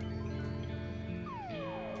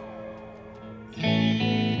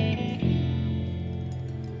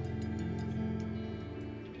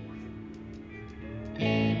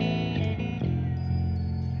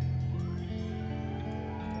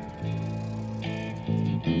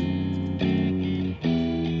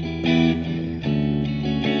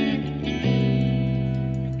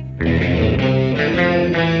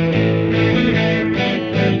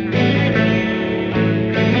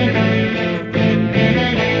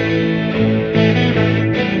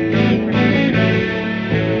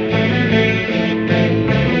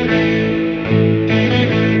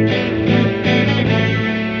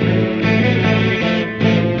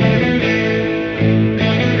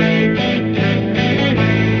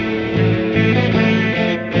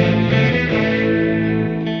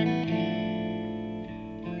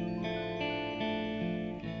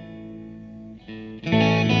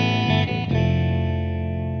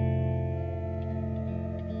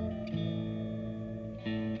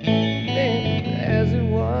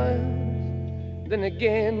 Then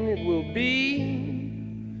again it will be.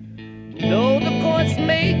 Though the course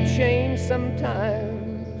may change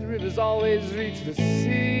sometimes, rivers always reach the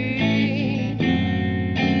sea.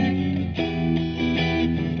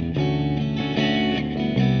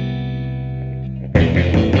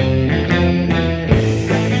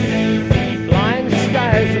 Flying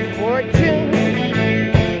skies of fortune,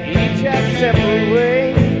 each have separate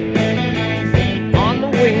ways, on the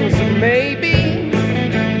wings of maybe.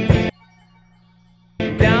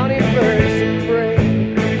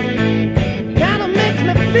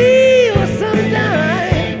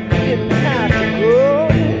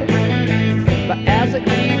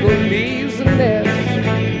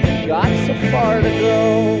 Far to go.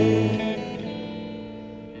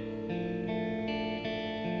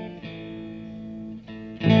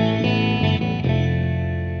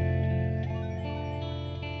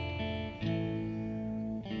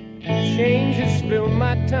 Change has filled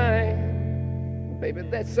my time, baby,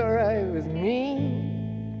 that's alright with me.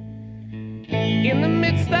 In the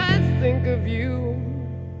midst I think of you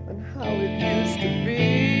and how it used to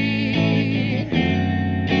be.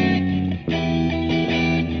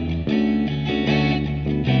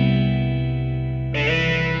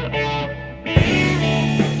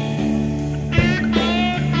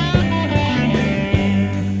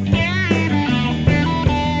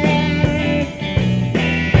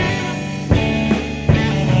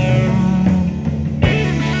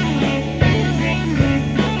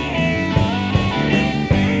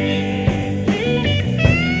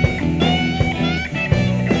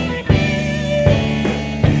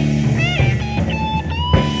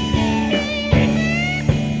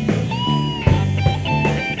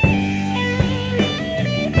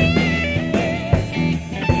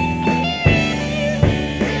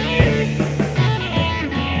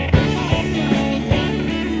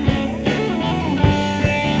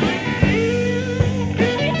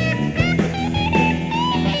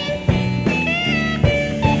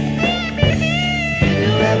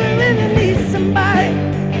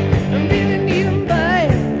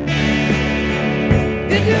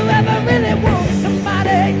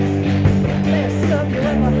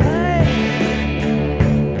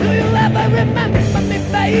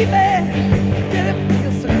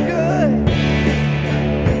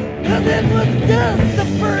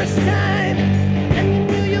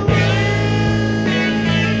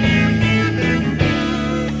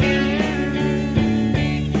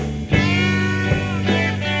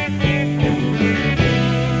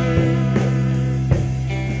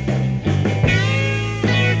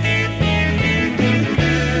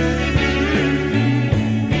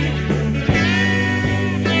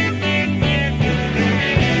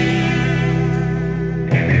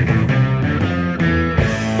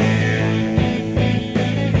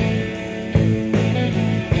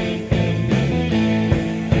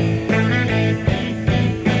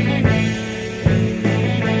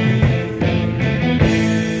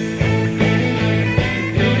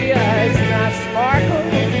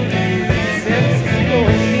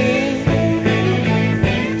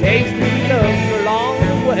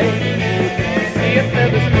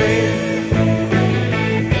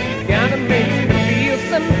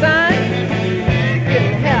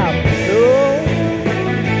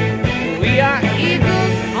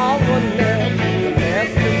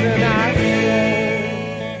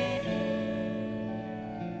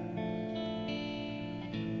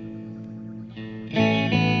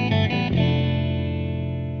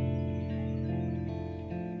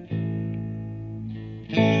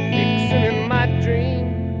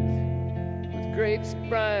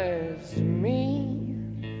 loves me.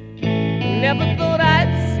 Never thought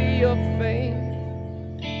I'd see your face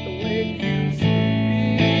the way it used to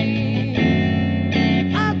be.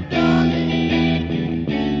 Oh, darling,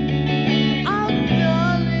 oh,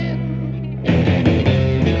 darling.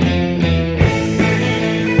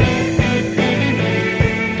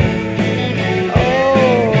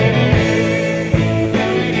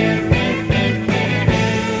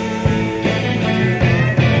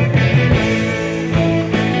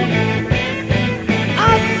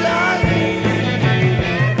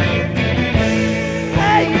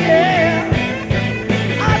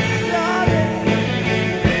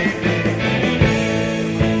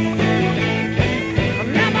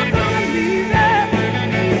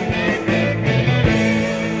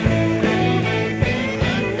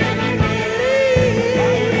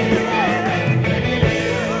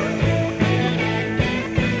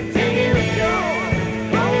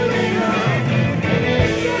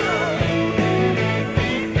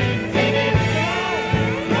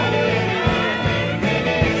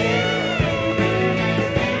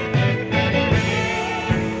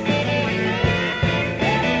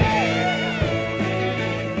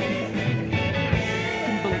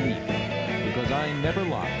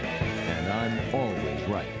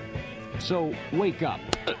 So wake up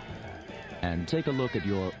and take a look at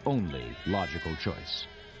your only logical choice.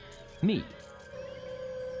 Me.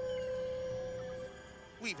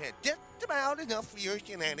 We've had just about enough for your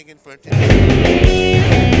shenanigans for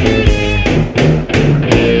today.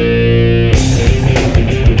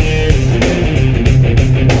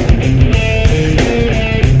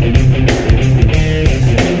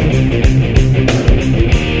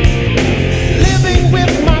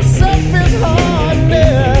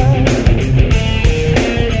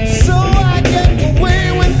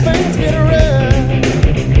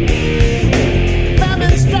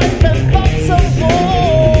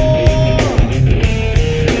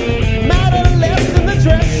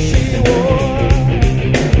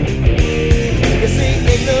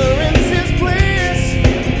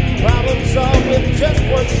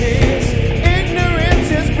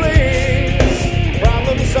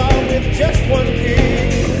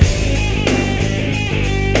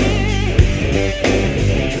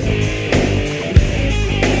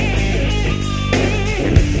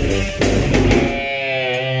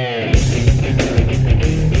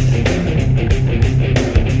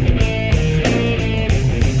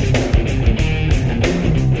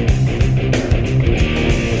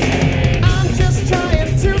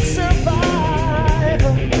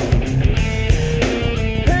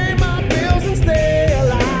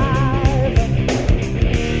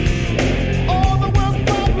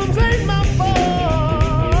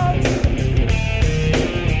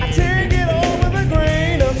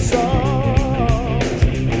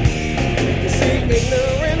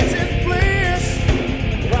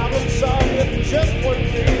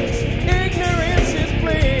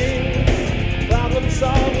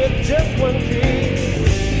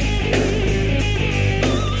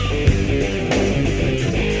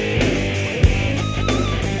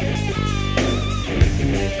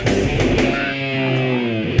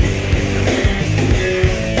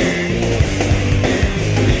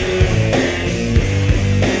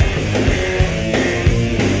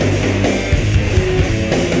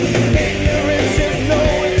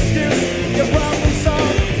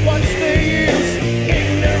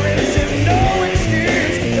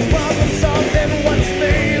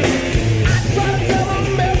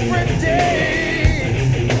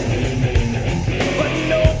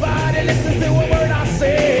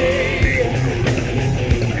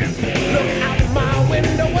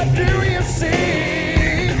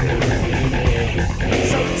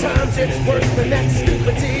 It's worse than that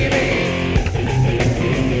stupid TV.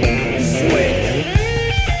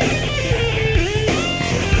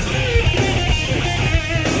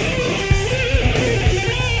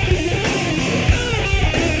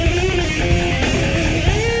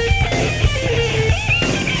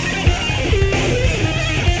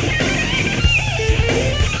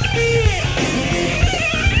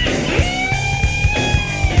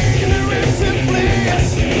 Ignorance is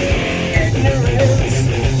bliss. Ignorance.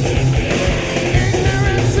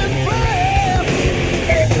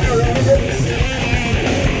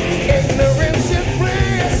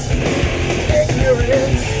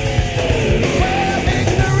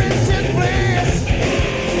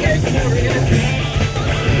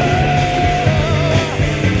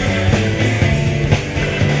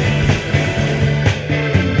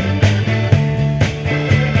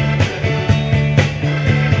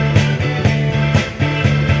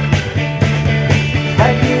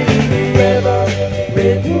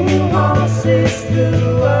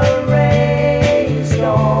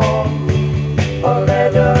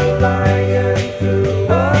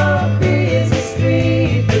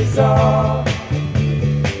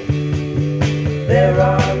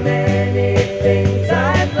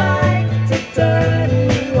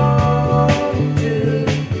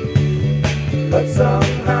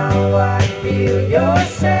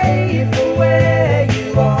 safe for where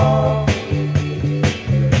you are.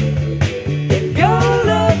 If you're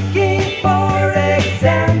looking for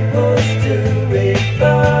examples to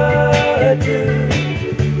refer to,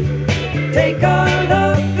 take a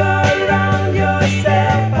look around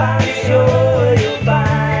yourself, I'm sure you'll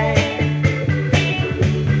find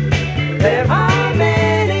there are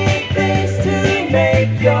many things to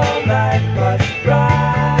make your life much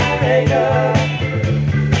brighter.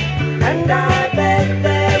 And I bet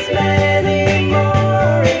there's many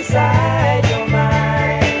more inside your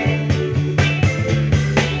mind.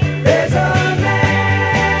 There's a man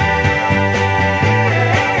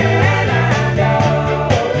I know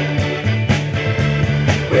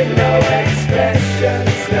with no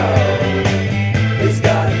expressions, no, he's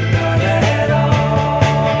got none at all.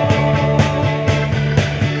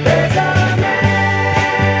 There's a man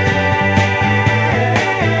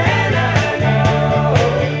I know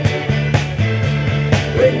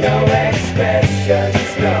with no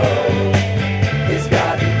expressions, no, he's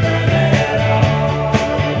got none at all.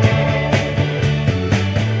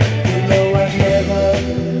 You know I've never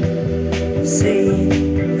seen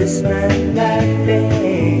this man laughing.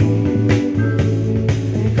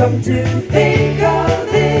 Come to think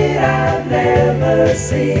of it, I've never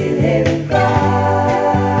seen him cry.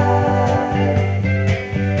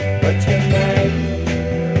 But you might,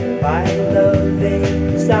 by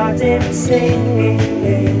loving, start him singing.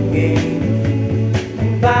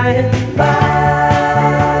 And by and by,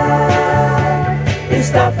 you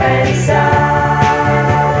stop and sigh.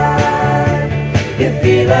 You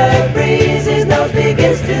feel a breeze, his nose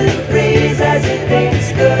begins to freeze as he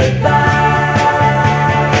thinks goodbye.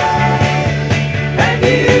 Have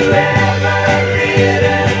you ever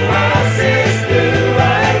ridden horses through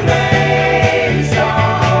a rainstorm?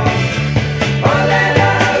 Or led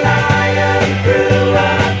a lion through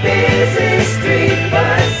a busy street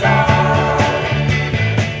bazaar?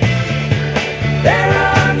 There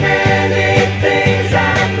are many things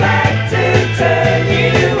I'd like to turn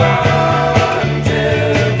you on to,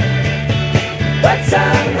 but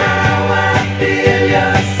somehow I feel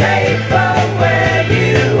you're safer where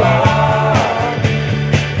you are.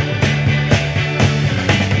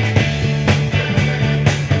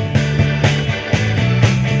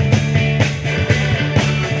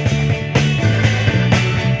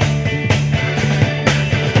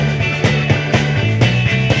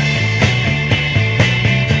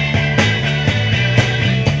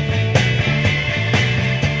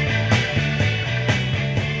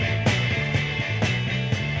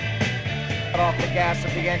 Off the gas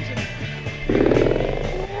of the engine.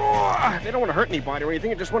 They don't want to hurt anybody or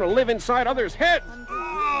anything. They just want to live inside others' heads.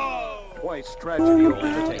 Twice tragedy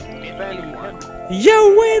overtake anyone.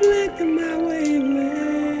 Your wavelength and my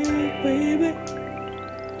wavelength, baby.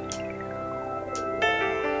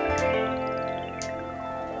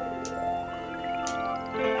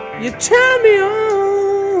 You turn me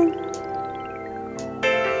on.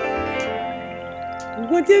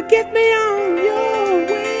 Would you get me on your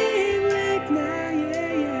wavelength now? Yeah.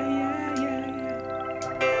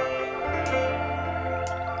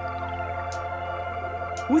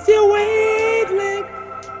 With your wavelength.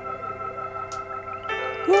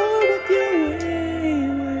 Oh, with your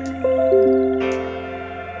wavelength.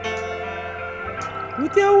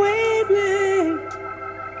 With your wavelength.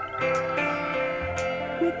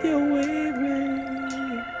 With your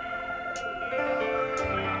wavelength.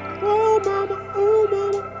 Oh, mama, oh,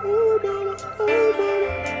 mama, oh, mama, oh, mama,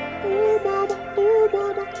 oh, mama, oh,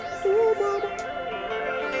 mama, oh, mama.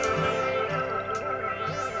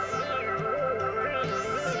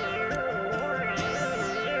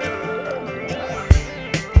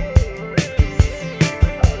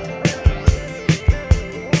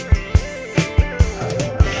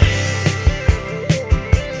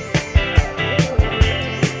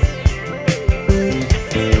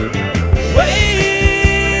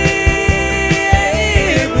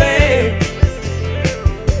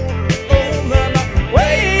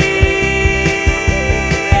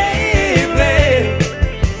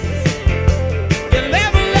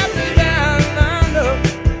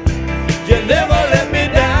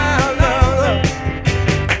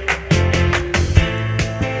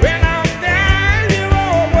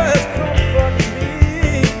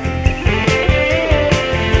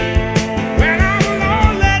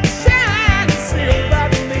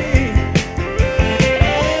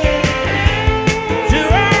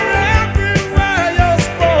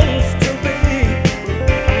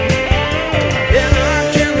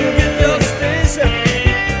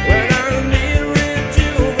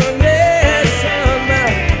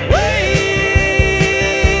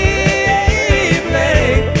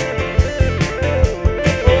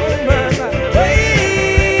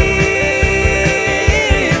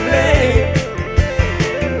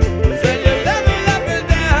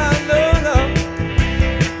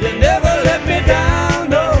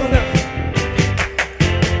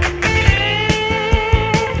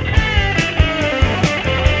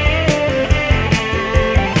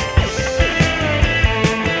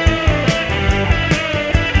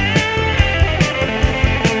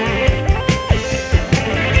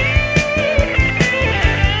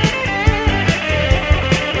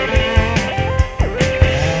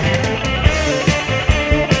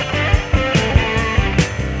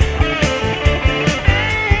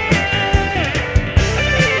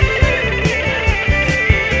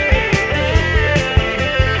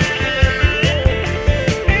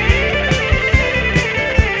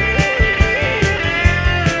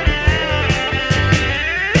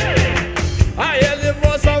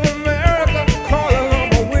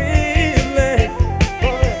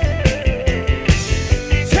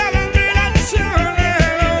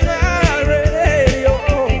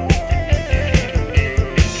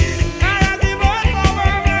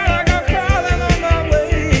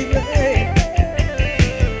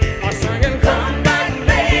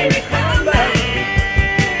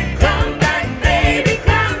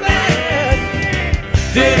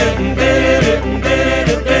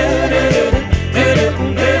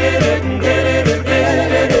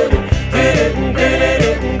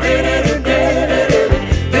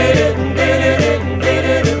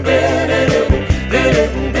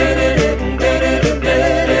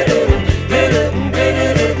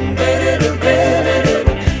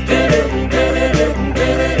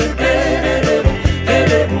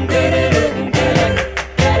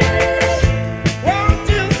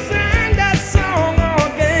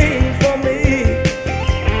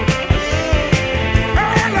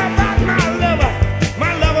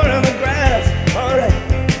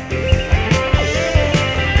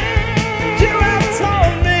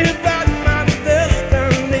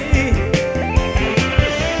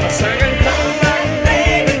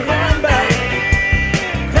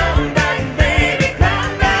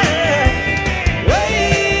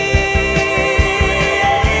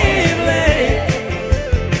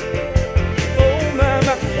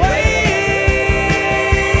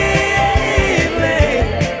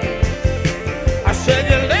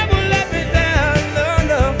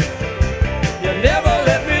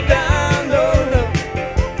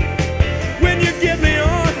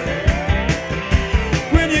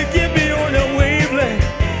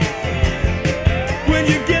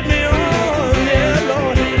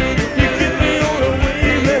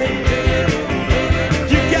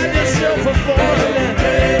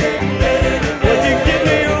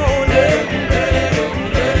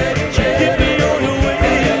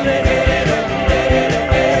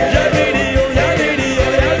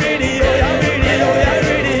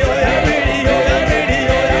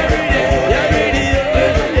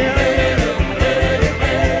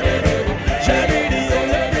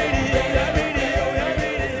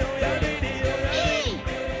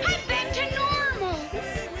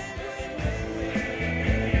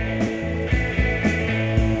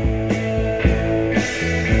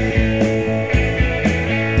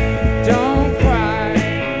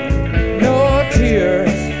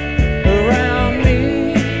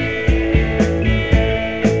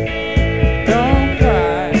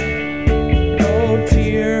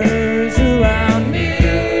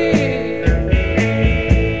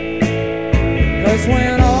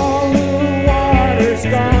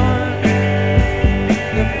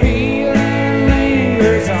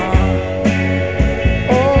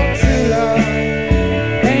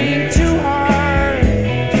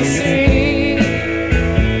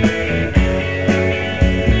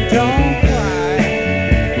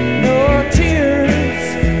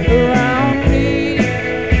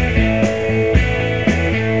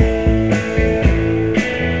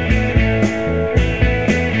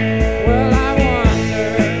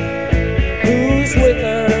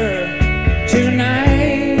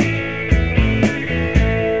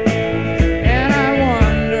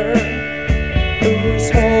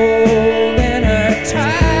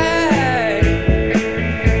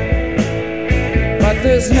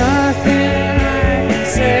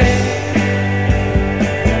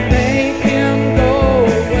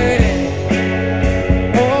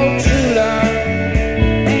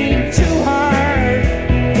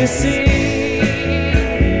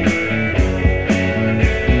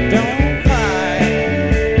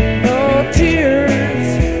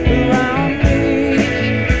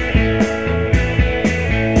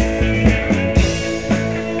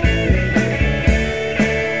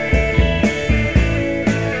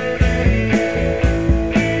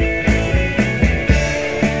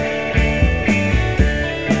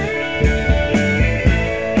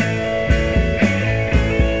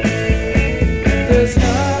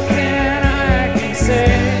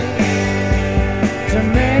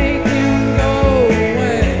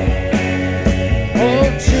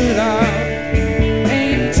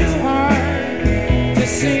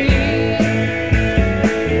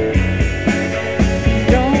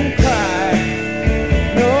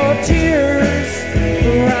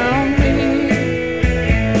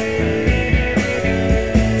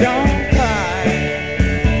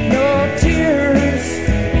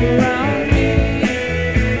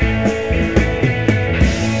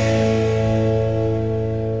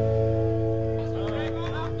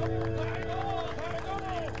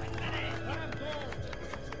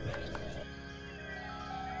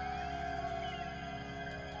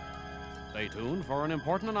 Stay tuned for an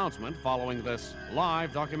important announcement following this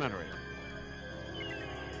live documentary.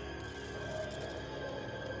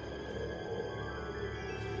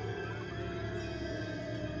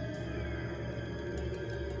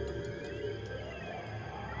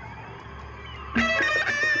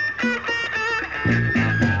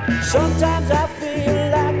 Sometimes I feel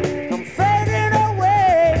like I'm fading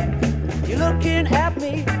away. You're looking at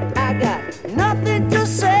me, I got nothing to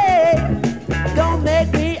say. Don't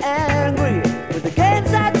make me angry with the games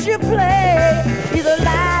that you play. Either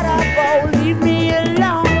light up or leave me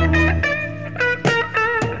alone.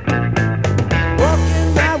 Walk in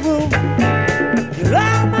my room, you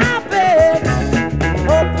lie on my bed.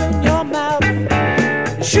 Open your mouth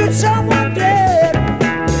and shoot someone dead.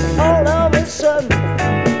 All of a sudden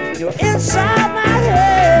you're inside my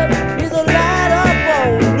head. Either light up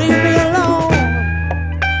or leave me alone.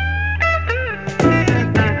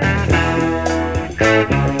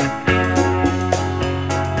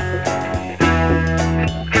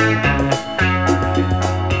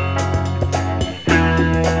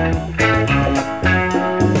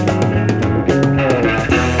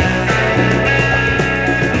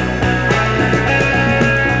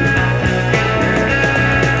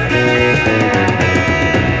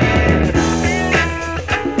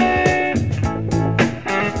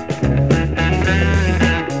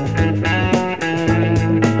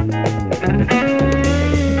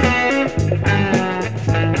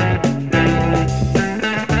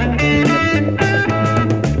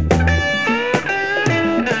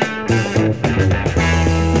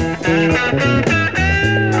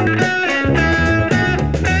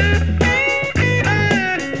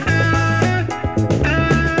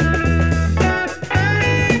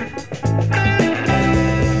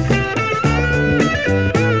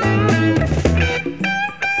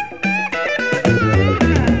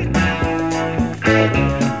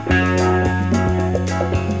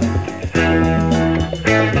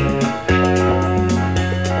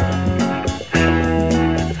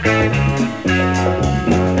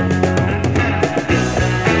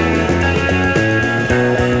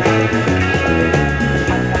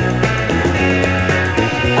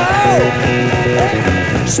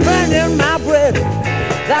 Spending my breath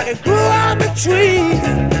like it grew on the trees.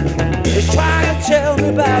 It's trying to tell me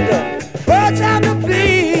about the birds and the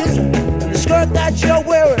bees. The skirt that you're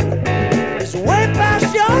wearing is way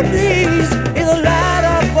past your knees. Either light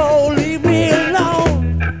up or leave me alone.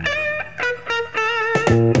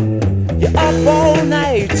 You're up all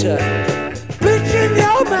night, bleaching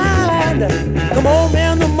your mind. Come home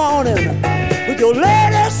in the morning with your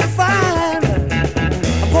latest find.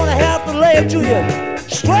 I'm gonna have to lay it to you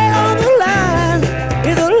straight on the line,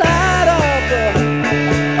 either light up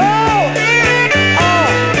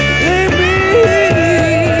leave me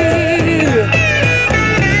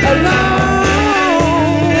alone.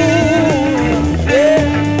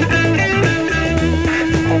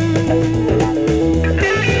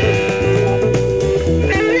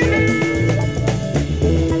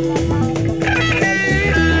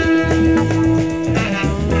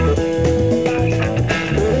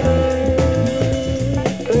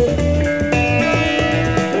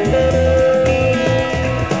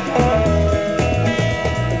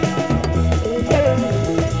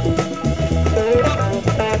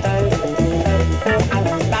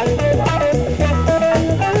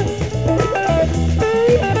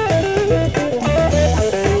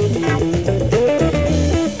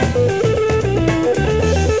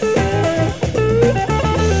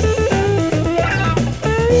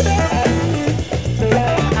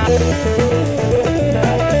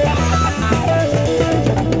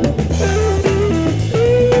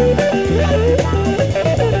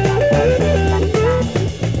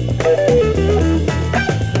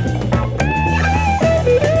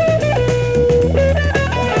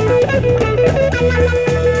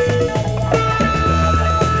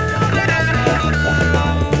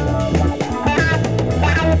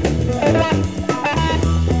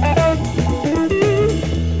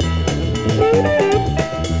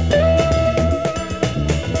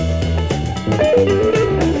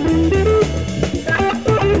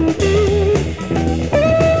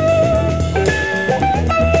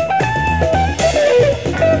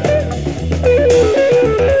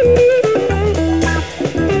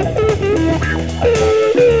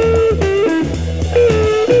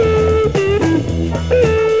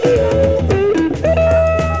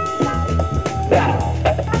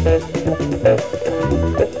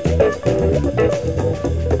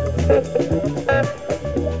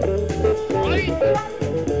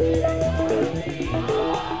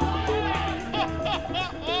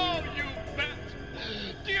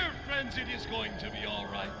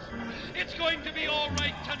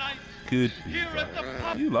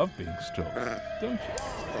 You love being stroked, don't you?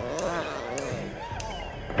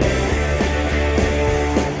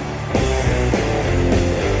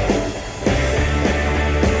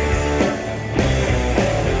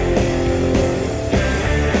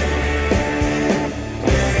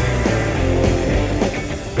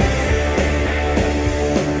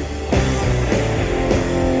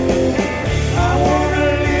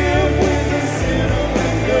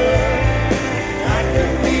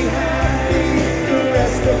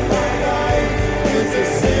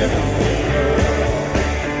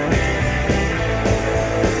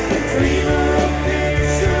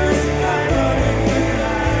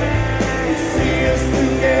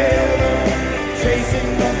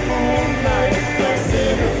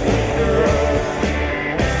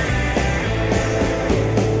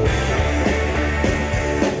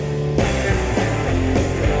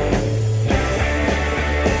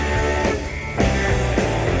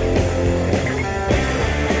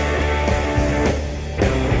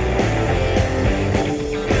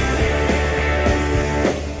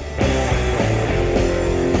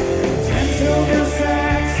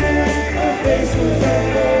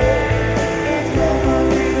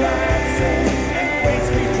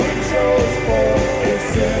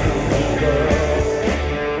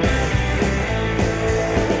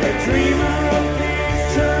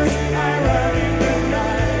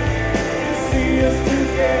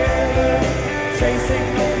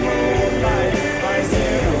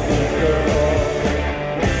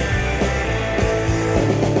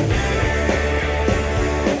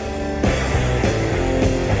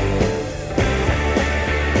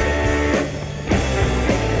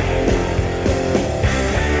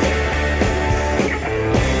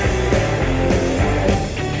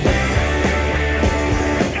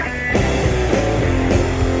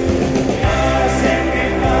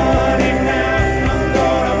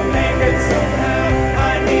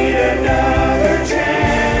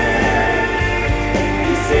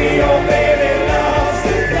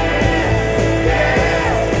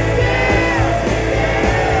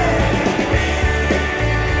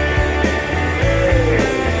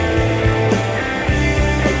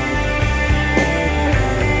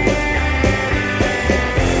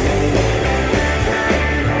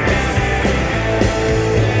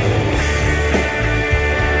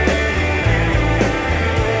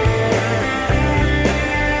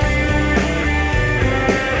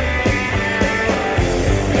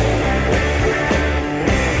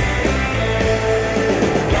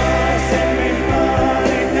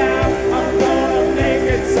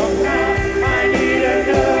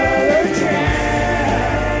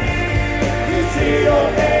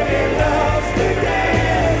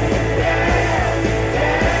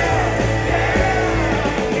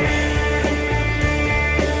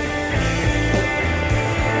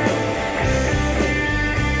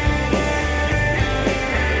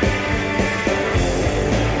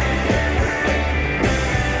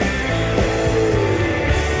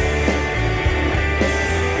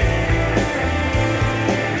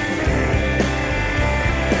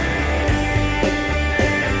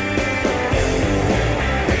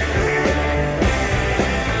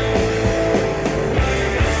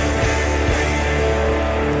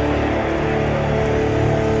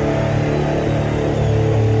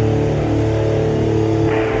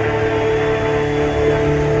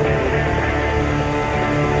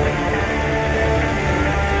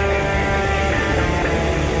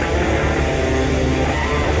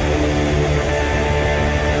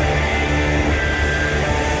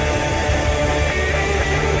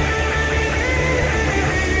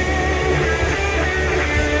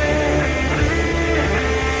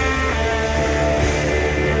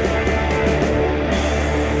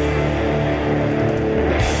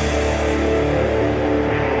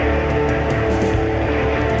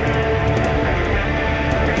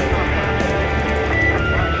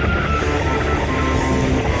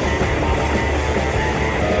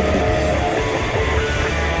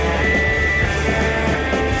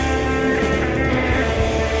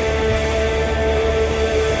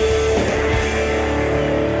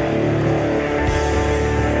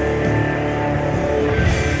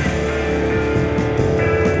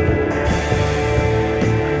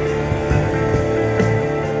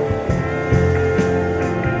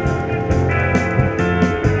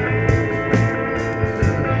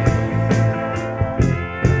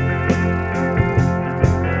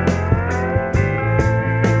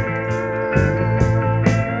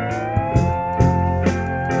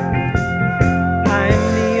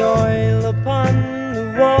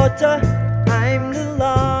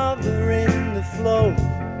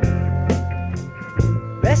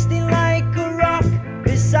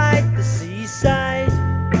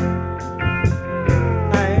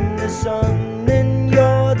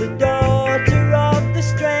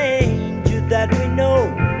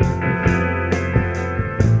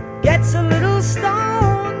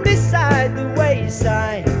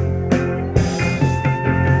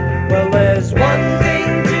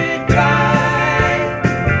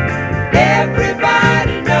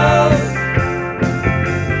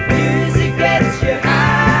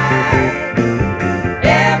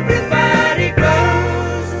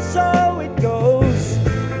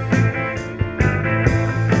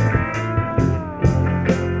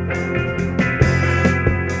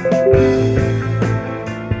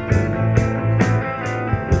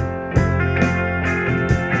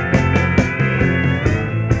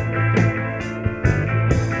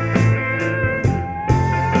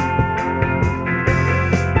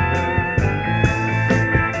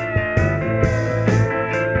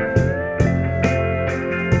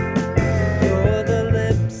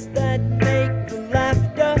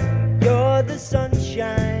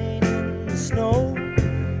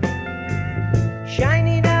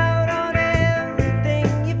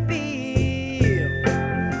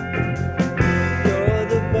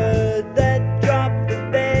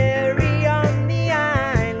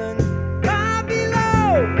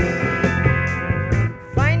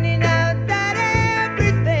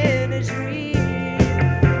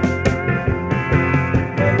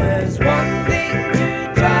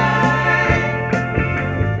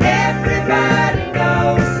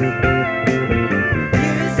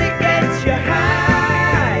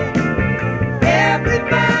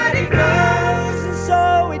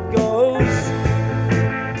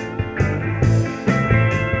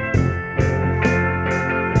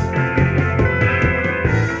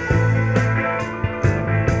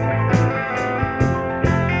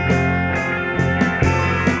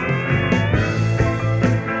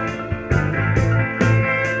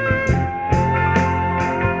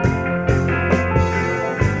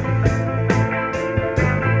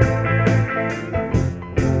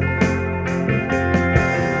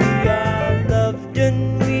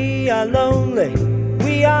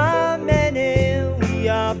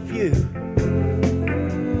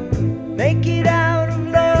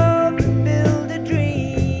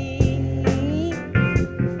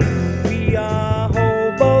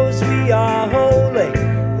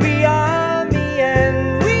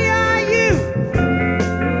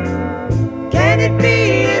 it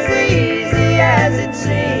be as easy as it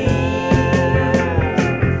seems?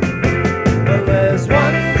 Well, there's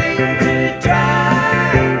one thing to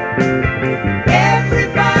try.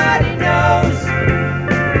 Everybody knows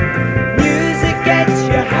music gets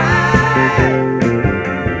you high.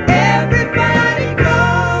 Everybody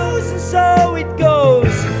goes, and so it goes.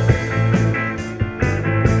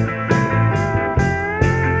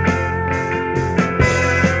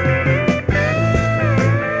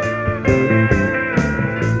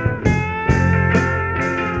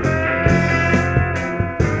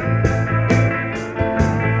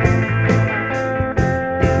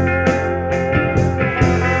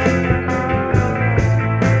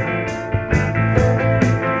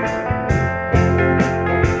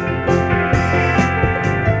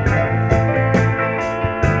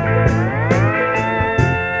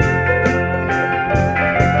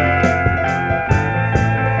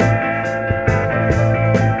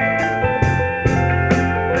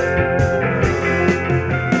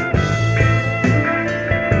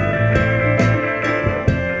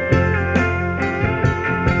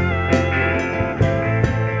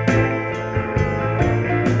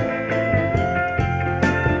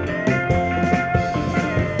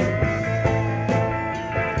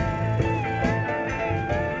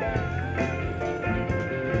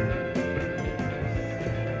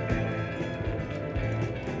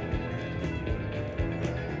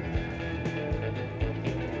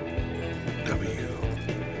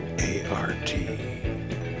 WART,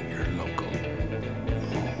 your local,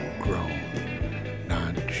 homegrown,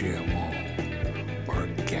 non-GMO,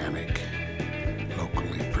 organic,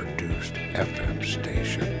 locally produced FM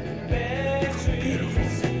station from beautiful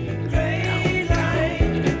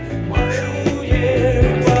downtown Marshall.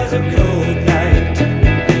 It was a cold night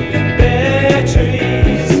in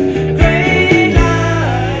Batteries, gray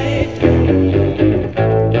light.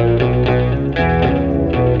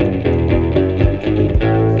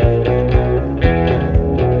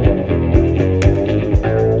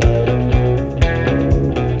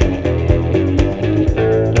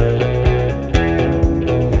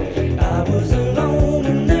 I was alone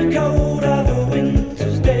in the cold of a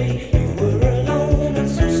winter's day. You were alone and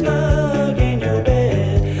so snug in your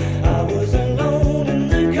bed. I was alone in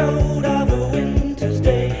the cold of a winter's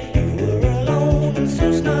day. You were alone and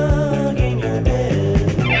so snug in your bed.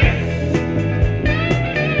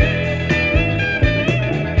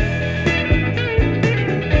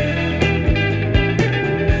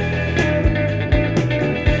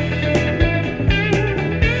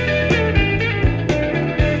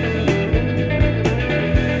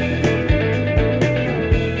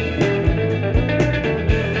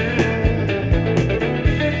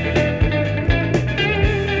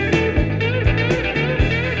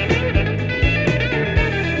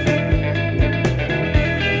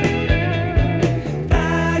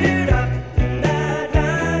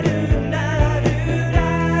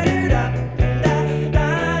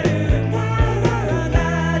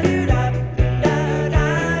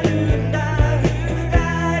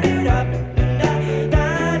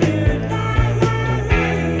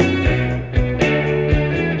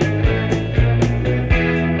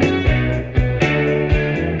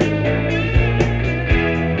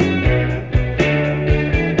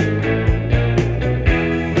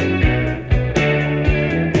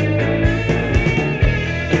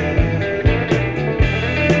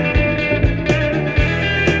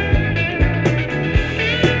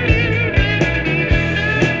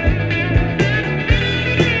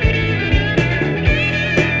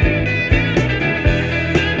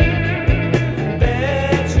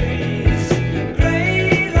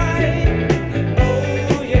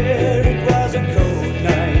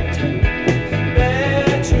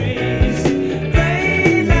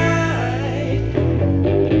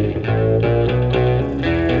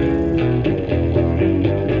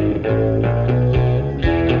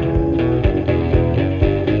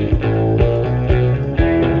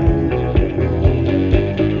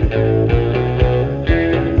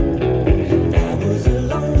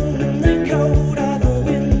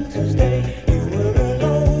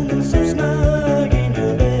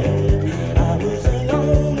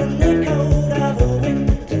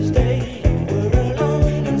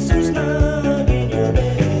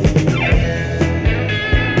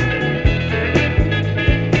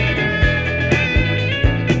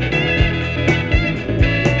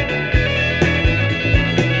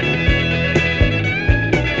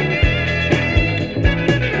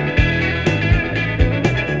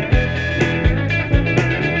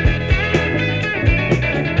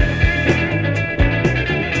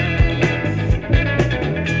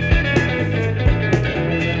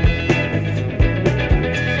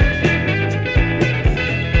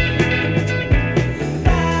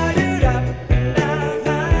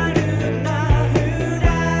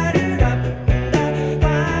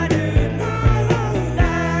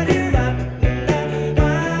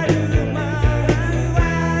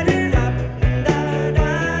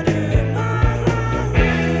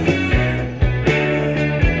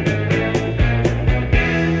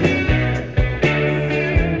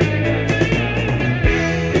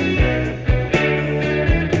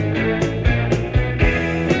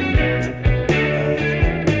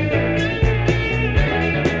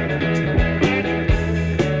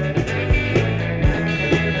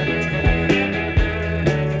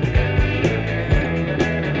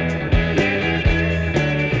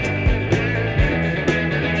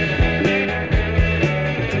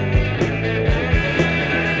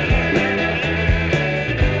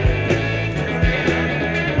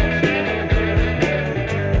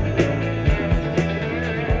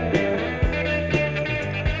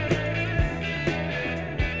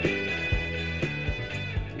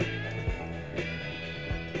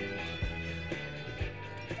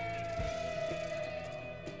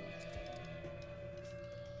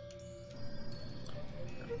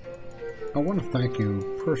 I want to thank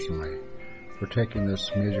you personally for taking this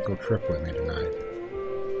musical trip with me tonight.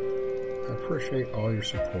 I appreciate all your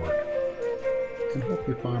support and hope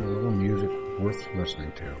you find a little music worth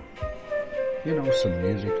listening to. You know, some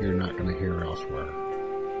music you're not going to hear elsewhere.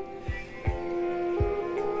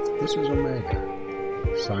 This is Omega,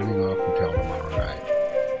 signing off until tomorrow night.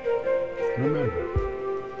 Remember,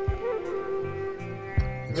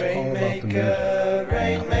 it's all about the music.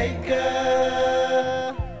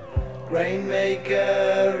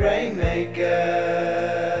 Rainmaker, rainmaker,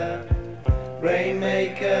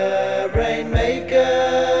 rainmaker, rainmaker.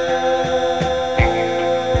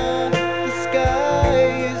 The sky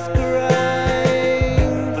is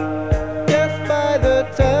crying just by the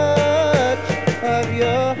touch of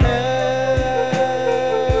your hand.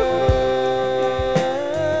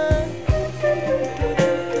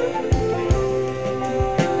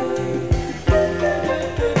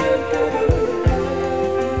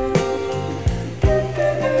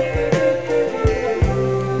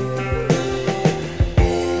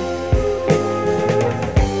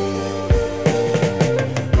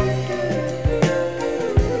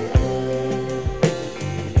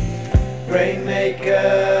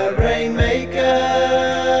 Rainmaker.